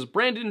 there is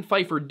Brandon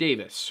Pfeiffer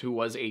Davis, who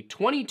was a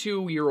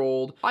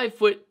 22-year-old, 5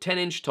 foot 10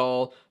 inch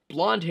tall,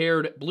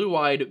 blonde-haired,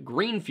 blue-eyed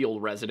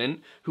Greenfield resident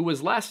who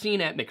was last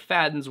seen at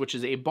McFadden's, which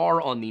is a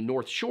bar on the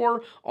North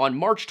Shore, on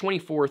March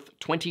 24th,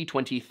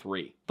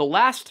 2023. The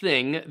last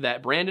thing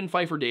that Brandon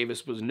Pfeiffer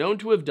Davis was known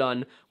to have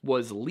done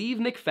was leave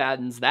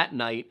McFadden's that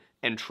night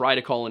and try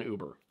to call an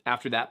Uber.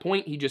 After that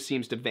point, he just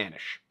seems to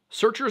vanish.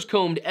 Searchers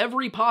combed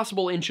every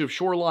possible inch of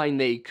shoreline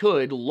they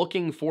could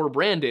looking for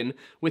Brandon,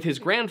 with his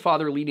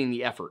grandfather leading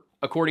the effort.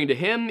 According to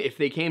him, if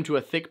they came to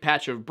a thick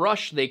patch of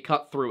brush, they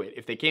cut through it.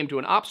 If they came to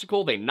an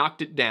obstacle, they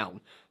knocked it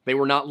down. They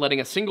were not letting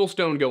a single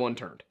stone go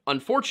unturned.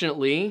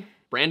 Unfortunately,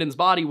 Brandon's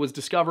body was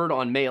discovered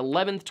on May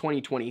 11th,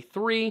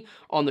 2023,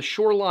 on the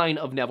shoreline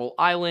of Neville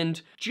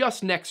Island,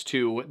 just next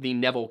to the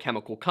Neville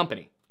Chemical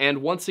Company.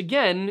 And once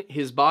again,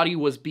 his body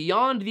was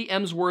beyond the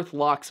Emsworth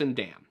Locks and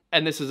Dam.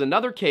 And this is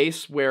another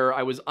case where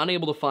I was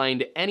unable to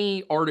find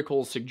any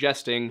articles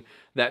suggesting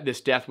that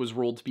this death was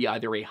ruled to be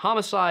either a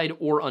homicide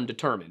or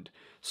undetermined.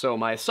 So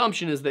my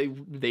assumption is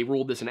they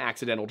ruled this an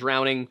accidental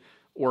drowning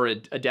or a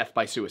death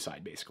by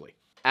suicide, basically.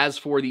 As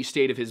for the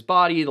state of his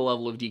body, the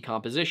level of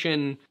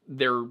decomposition,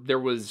 there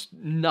was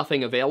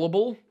nothing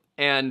available.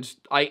 And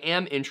I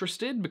am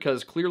interested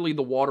because clearly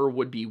the water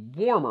would be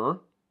warmer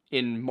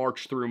in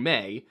March through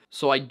May,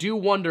 so I do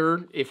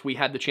wonder, if we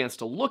had the chance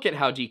to look at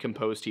how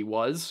decomposed he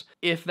was,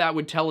 if that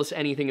would tell us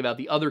anything about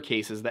the other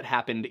cases that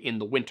happened in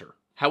the winter.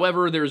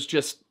 However, there's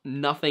just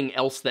nothing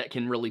else that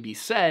can really be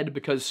said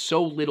because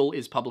so little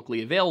is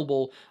publicly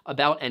available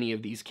about any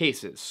of these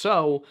cases.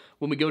 So,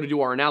 when we go to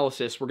do our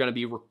analysis, we're going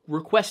to be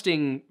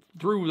requesting,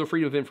 through the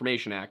Freedom of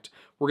Information Act,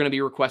 we're going to be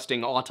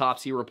requesting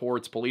autopsy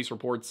reports, police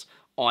reports,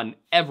 on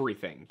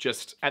everything.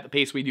 Just at the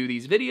pace we do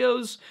these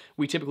videos,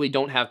 we typically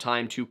don't have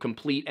time to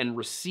complete and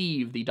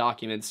receive the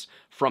documents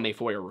from a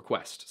FOIA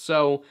request.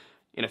 So,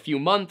 in a few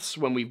months,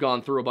 when we've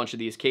gone through a bunch of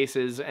these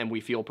cases and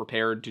we feel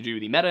prepared to do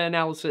the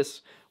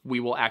meta-analysis, we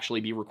will actually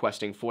be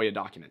requesting FOIA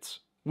documents.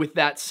 With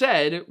that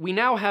said, we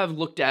now have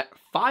looked at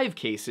 5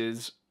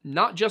 cases,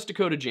 not just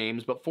Dakota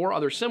James, but 4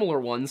 other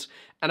similar ones,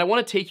 and I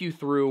want to take you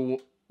through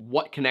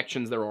what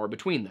connections there are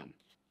between them.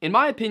 In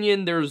my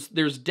opinion, there's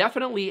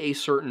definitely a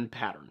certain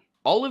pattern.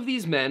 All of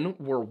these men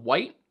were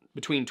white,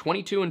 between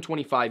 22 and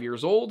 25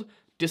 years old,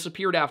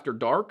 disappeared after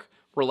dark,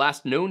 were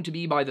last known to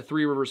be by the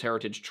Three Rivers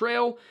Heritage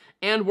Trail,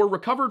 and were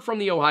recovered from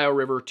the Ohio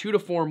River 2 to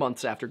 4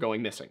 months after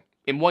going missing.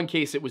 In one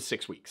case, it was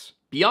 6 weeks.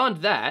 Beyond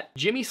that,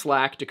 Jimmy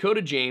Slack,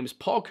 Dakota James,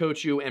 Paul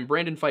Kochu, and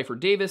Brandon Pfeiffer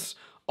Davis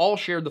all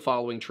shared the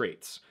following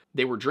traits.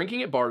 They were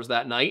drinking at bars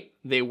that night,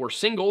 they were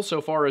single so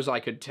far as I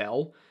could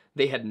tell,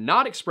 they had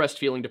not expressed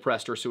feeling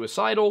depressed or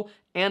suicidal,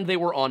 and they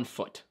were on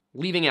foot.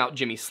 Leaving out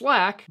Jimmy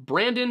Slack,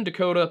 Brandon,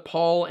 Dakota,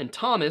 Paul, and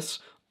Thomas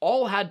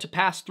all had to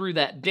pass through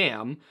that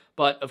dam,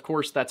 but of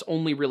course that's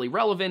only really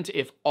relevant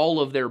if all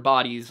of their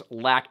bodies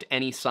lacked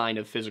any sign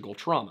of physical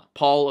trauma.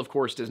 Paul, of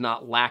course, does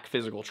not lack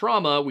physical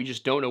trauma, we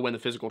just don't know when the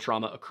physical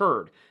trauma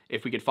occurred.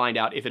 If we could find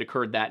out if it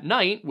occurred that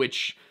night,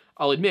 which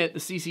I'll admit the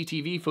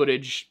CCTV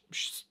footage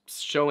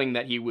showing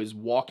that he was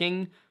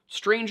walking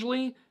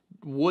strangely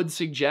would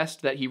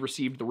suggest that he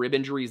received the rib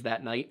injuries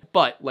that night.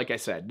 But, like I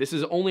said, this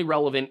is only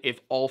relevant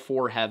if all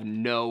 4 have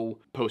no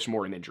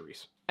post-mortem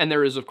injuries. And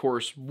there is, of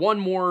course, one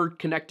more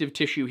connective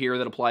tissue here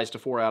that applies to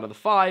 4 out of the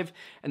 5,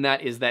 and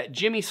that is that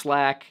Jimmy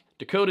Slack,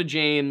 Dakota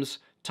James,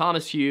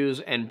 Thomas Hughes,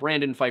 and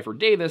Brandon Pfeiffer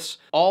Davis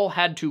all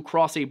had to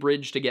cross a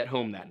bridge to get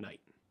home that night.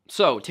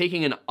 So,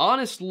 taking an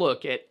honest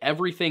look at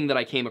everything that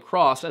I came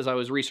across as I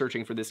was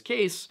researching for this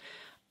case,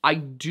 I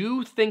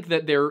do think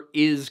that there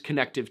is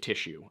connective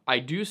tissue. I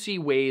do see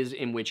ways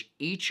in which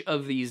each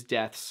of these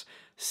deaths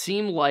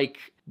seem like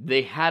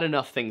they had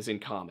enough things in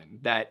common,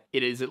 that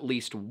it is at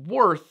least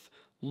worth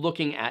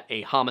looking at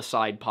a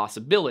homicide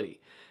possibility.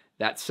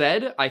 That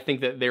said, I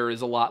think that there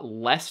is a lot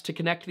less to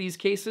connect these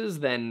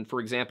cases than, for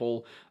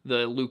example,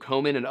 the Luke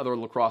Homan and other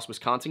La Crosse,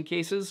 Wisconsin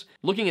cases.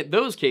 Looking at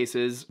those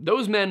cases,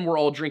 those men were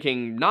all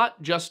drinking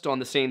not just on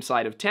the same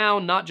side of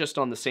town, not just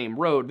on the same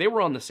road, they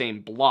were on the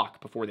same block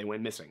before they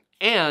went missing.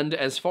 And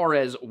as far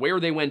as where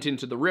they went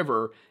into the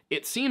river,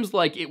 it seems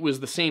like it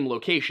was the same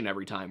location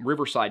every time,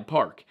 Riverside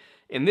Park.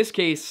 In this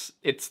case,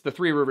 it's the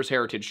Three Rivers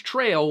Heritage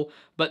Trail,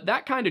 but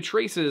that kind of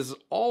traces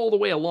all the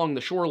way along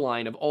the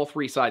shoreline of all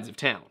three sides of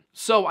town.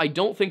 So I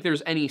don't think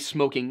there's any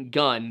smoking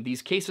gun.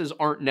 These cases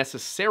aren't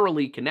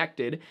necessarily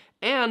connected,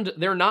 and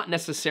they're not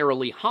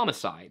necessarily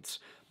homicides.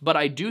 But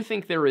I do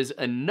think there is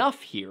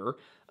enough here,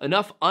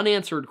 enough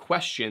unanswered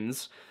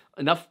questions,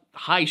 enough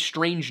high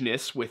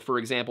strangeness with, for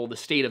example, the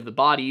state of the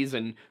bodies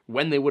and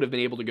when they would have been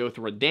able to go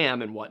through a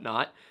dam and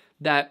whatnot,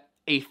 that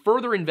a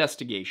further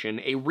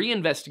investigation, a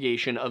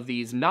reinvestigation of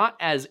these not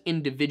as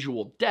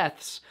individual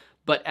deaths,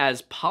 but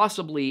as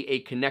possibly a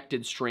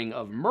connected string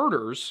of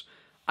murders,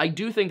 I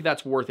do think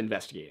that's worth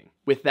investigating.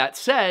 With that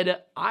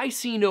said, I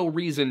see no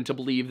reason to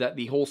believe that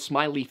the whole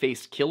Smiley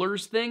Face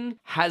Killers thing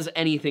has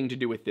anything to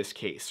do with this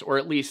case, or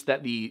at least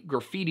that the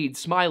graffitied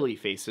smiley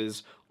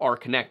faces are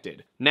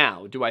connected.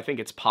 Now, do I think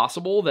it's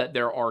possible that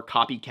there are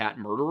copycat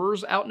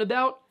murderers out and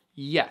about?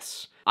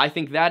 Yes. I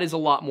think that is a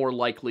lot more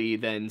likely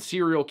than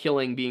serial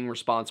killing being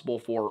responsible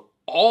for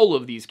all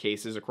of these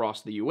cases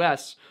across the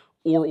US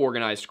or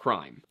organized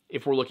crime.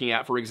 If we're looking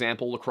at, for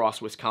example, La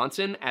Crosse,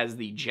 Wisconsin as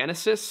the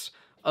genesis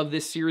of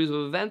this series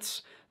of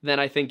events, then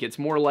I think it's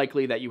more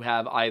likely that you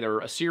have either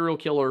a serial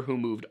killer who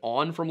moved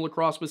on from La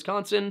Crosse,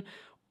 Wisconsin,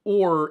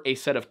 or a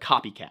set of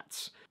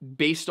copycats.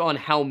 Based on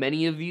how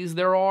many of these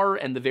there are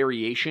and the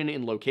variation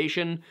in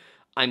location,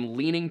 I'm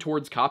leaning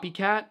towards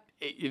copycat,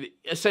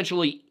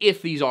 essentially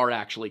if these are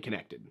actually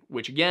connected,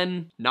 which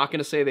again, not going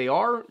to say they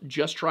are,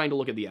 just trying to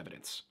look at the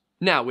evidence.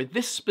 Now, with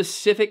this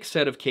specific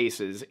set of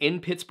cases in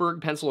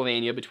Pittsburgh,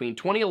 Pennsylvania between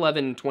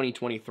 2011 and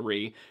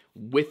 2023,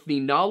 with the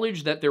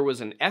knowledge that there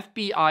was an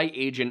FBI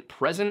agent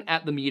present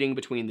at the meeting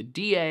between the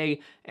DA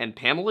and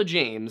Pamela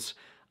James,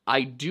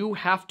 I do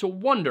have to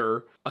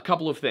wonder a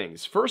couple of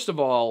things. First of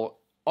all,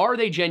 are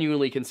they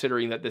genuinely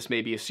considering that this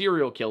may be a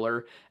serial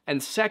killer?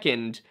 And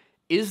second,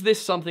 is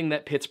this something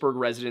that Pittsburgh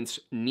residents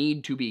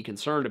need to be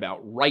concerned about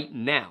right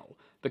now?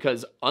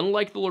 Because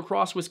unlike the La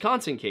Crosse,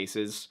 Wisconsin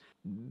cases,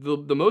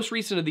 the most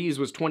recent of these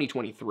was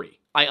 2023.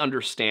 I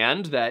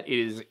understand that it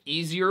is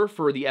easier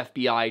for the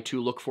FBI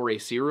to look for a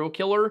serial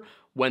killer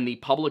when the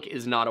public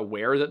is not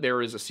aware that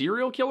there is a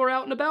serial killer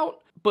out and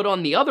about. But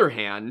on the other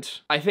hand,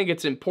 I think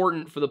it's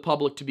important for the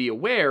public to be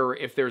aware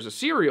if there's a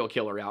serial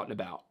killer out and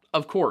about.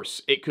 Of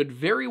course, it could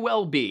very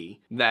well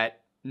be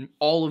that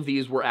all of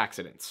these were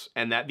accidents,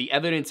 and that the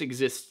evidence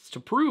exists to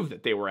prove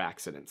that they were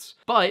accidents.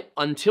 But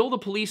until the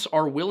police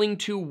are willing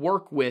to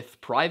work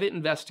with private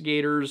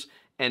investigators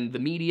and the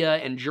media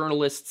and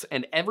journalists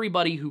and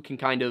everybody who can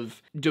kind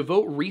of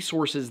devote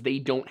resources they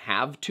don't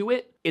have to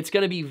it, it's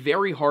going to be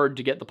very hard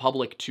to get the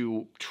public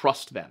to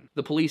trust them.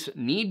 The police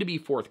need to be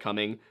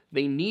forthcoming,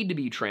 they need to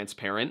be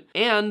transparent,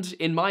 and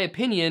in my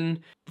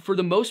opinion, for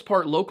the most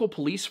part, local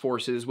police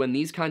forces, when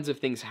these kinds of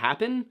things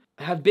happen,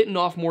 have bitten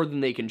off more than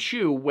they can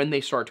chew when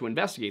they start to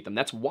investigate them.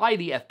 That's why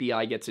the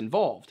FBI gets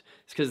involved.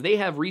 It's because they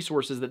have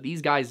resources that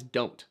these guys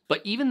don't.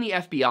 But even the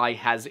FBI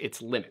has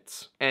its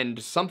limits,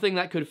 and something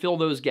that could fill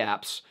those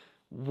gaps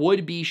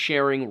would be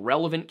sharing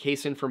relevant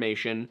case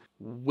information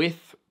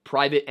with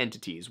private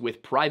entities,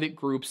 with private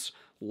groups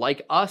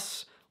like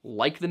us,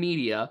 like the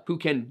media, who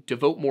can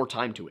devote more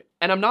time to it.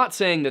 And I'm not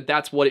saying that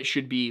that's what it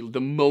should be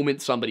the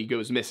moment somebody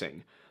goes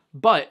missing.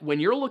 But when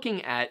you're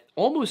looking at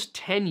almost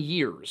 10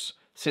 years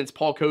since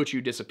Paul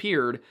Kochu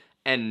disappeared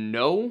and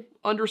no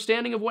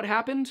understanding of what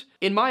happened,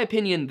 in my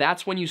opinion,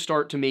 that's when you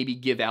start to maybe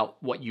give out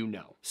what you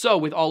know. So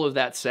with all of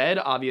that said,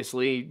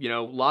 obviously,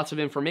 lots of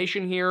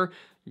information here.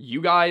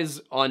 You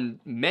guys, on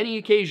many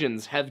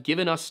occasions, have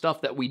given us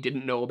stuff that we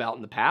didn't know about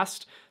in the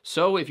past.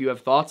 So if you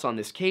have thoughts on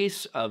this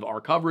case, of our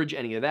coverage,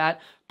 any of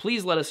that,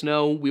 please let us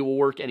know. We will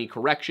work any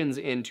corrections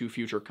into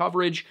future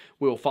coverage.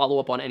 We will follow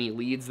up on any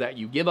leads that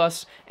you give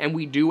us, and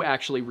we do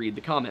actually read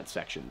the comment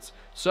sections.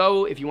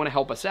 So if you want to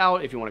help us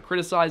out, if you want to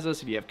criticize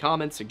us, if you have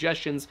comments,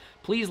 suggestions,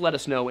 please let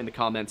us know in the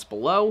comments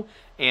below.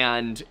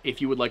 And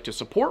if you would like to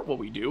support what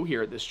we do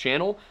here at this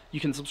channel, you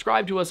can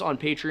subscribe to us on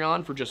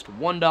Patreon for just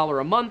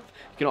 $1 a month.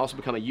 You can also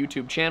become a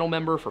YouTube channel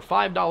member for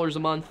 $5 a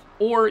month,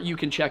 or you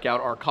can check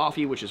out our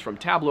coffee, which is from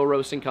Tableau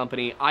Roasting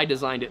Company. I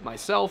designed it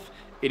myself.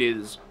 It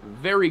is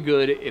very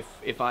good,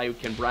 if I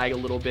can brag a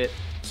little bit,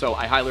 so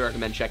I highly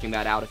recommend checking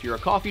that out if you're a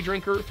coffee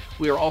drinker.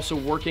 We are also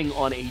working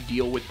on a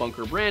deal with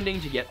Bunker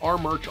Branding to get our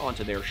merch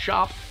onto their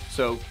shop,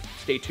 so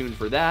stay tuned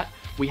for that.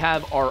 We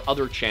have our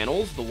other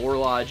channels. The Lore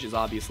Lodge is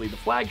obviously the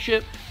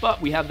flagship,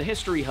 but we have the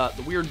History Hut,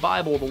 the Weird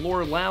Bible, the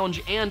Lore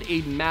Lounge, and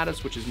Aiden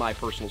Mattis, which is my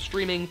personal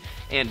streaming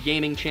and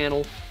gaming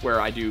channel,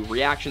 where I do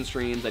reaction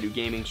streams, I do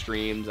gaming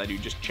streams, I do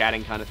just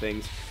chatting kind of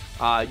things.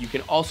 You can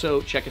also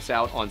check us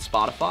out on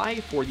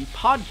Spotify for the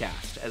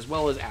podcast, as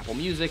well as Apple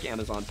Music,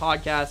 Amazon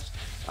Podcasts,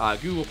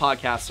 Google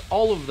Podcasts,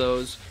 all of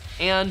those.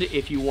 And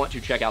if you want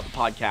to check out the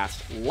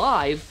podcast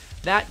live,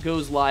 that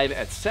goes live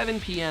at 7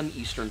 p.m.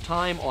 Eastern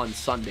Time on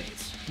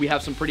Sundays. We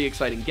have some pretty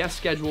exciting guests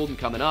scheduled and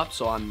coming up,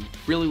 so I'm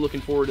really looking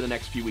forward to the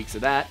next few weeks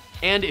of that.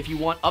 And if you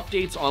want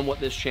updates on what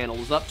this channel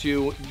is up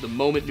to, the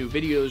moment new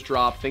videos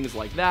drop, things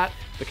like that,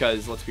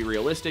 because let's be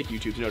realistic,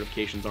 YouTube's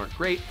notifications aren't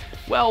great,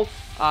 well,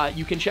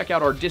 you can check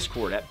out our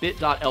Discord at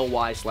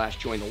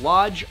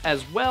bit.ly/jointhelodge,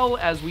 as well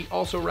as we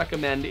also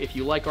recommend, if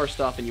you like our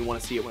stuff and you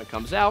want to see it when it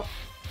comes out,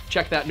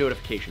 check that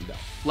notification bell.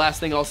 Last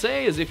thing I'll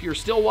say is if you're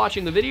still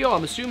watching the video,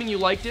 I'm assuming you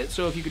liked it,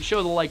 so if you could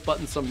show the like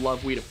button some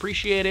love, we'd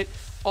appreciate it.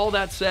 All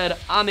that said,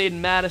 I'm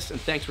Aiden Mattis,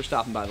 and thanks for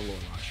stopping by the Lore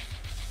Lodge.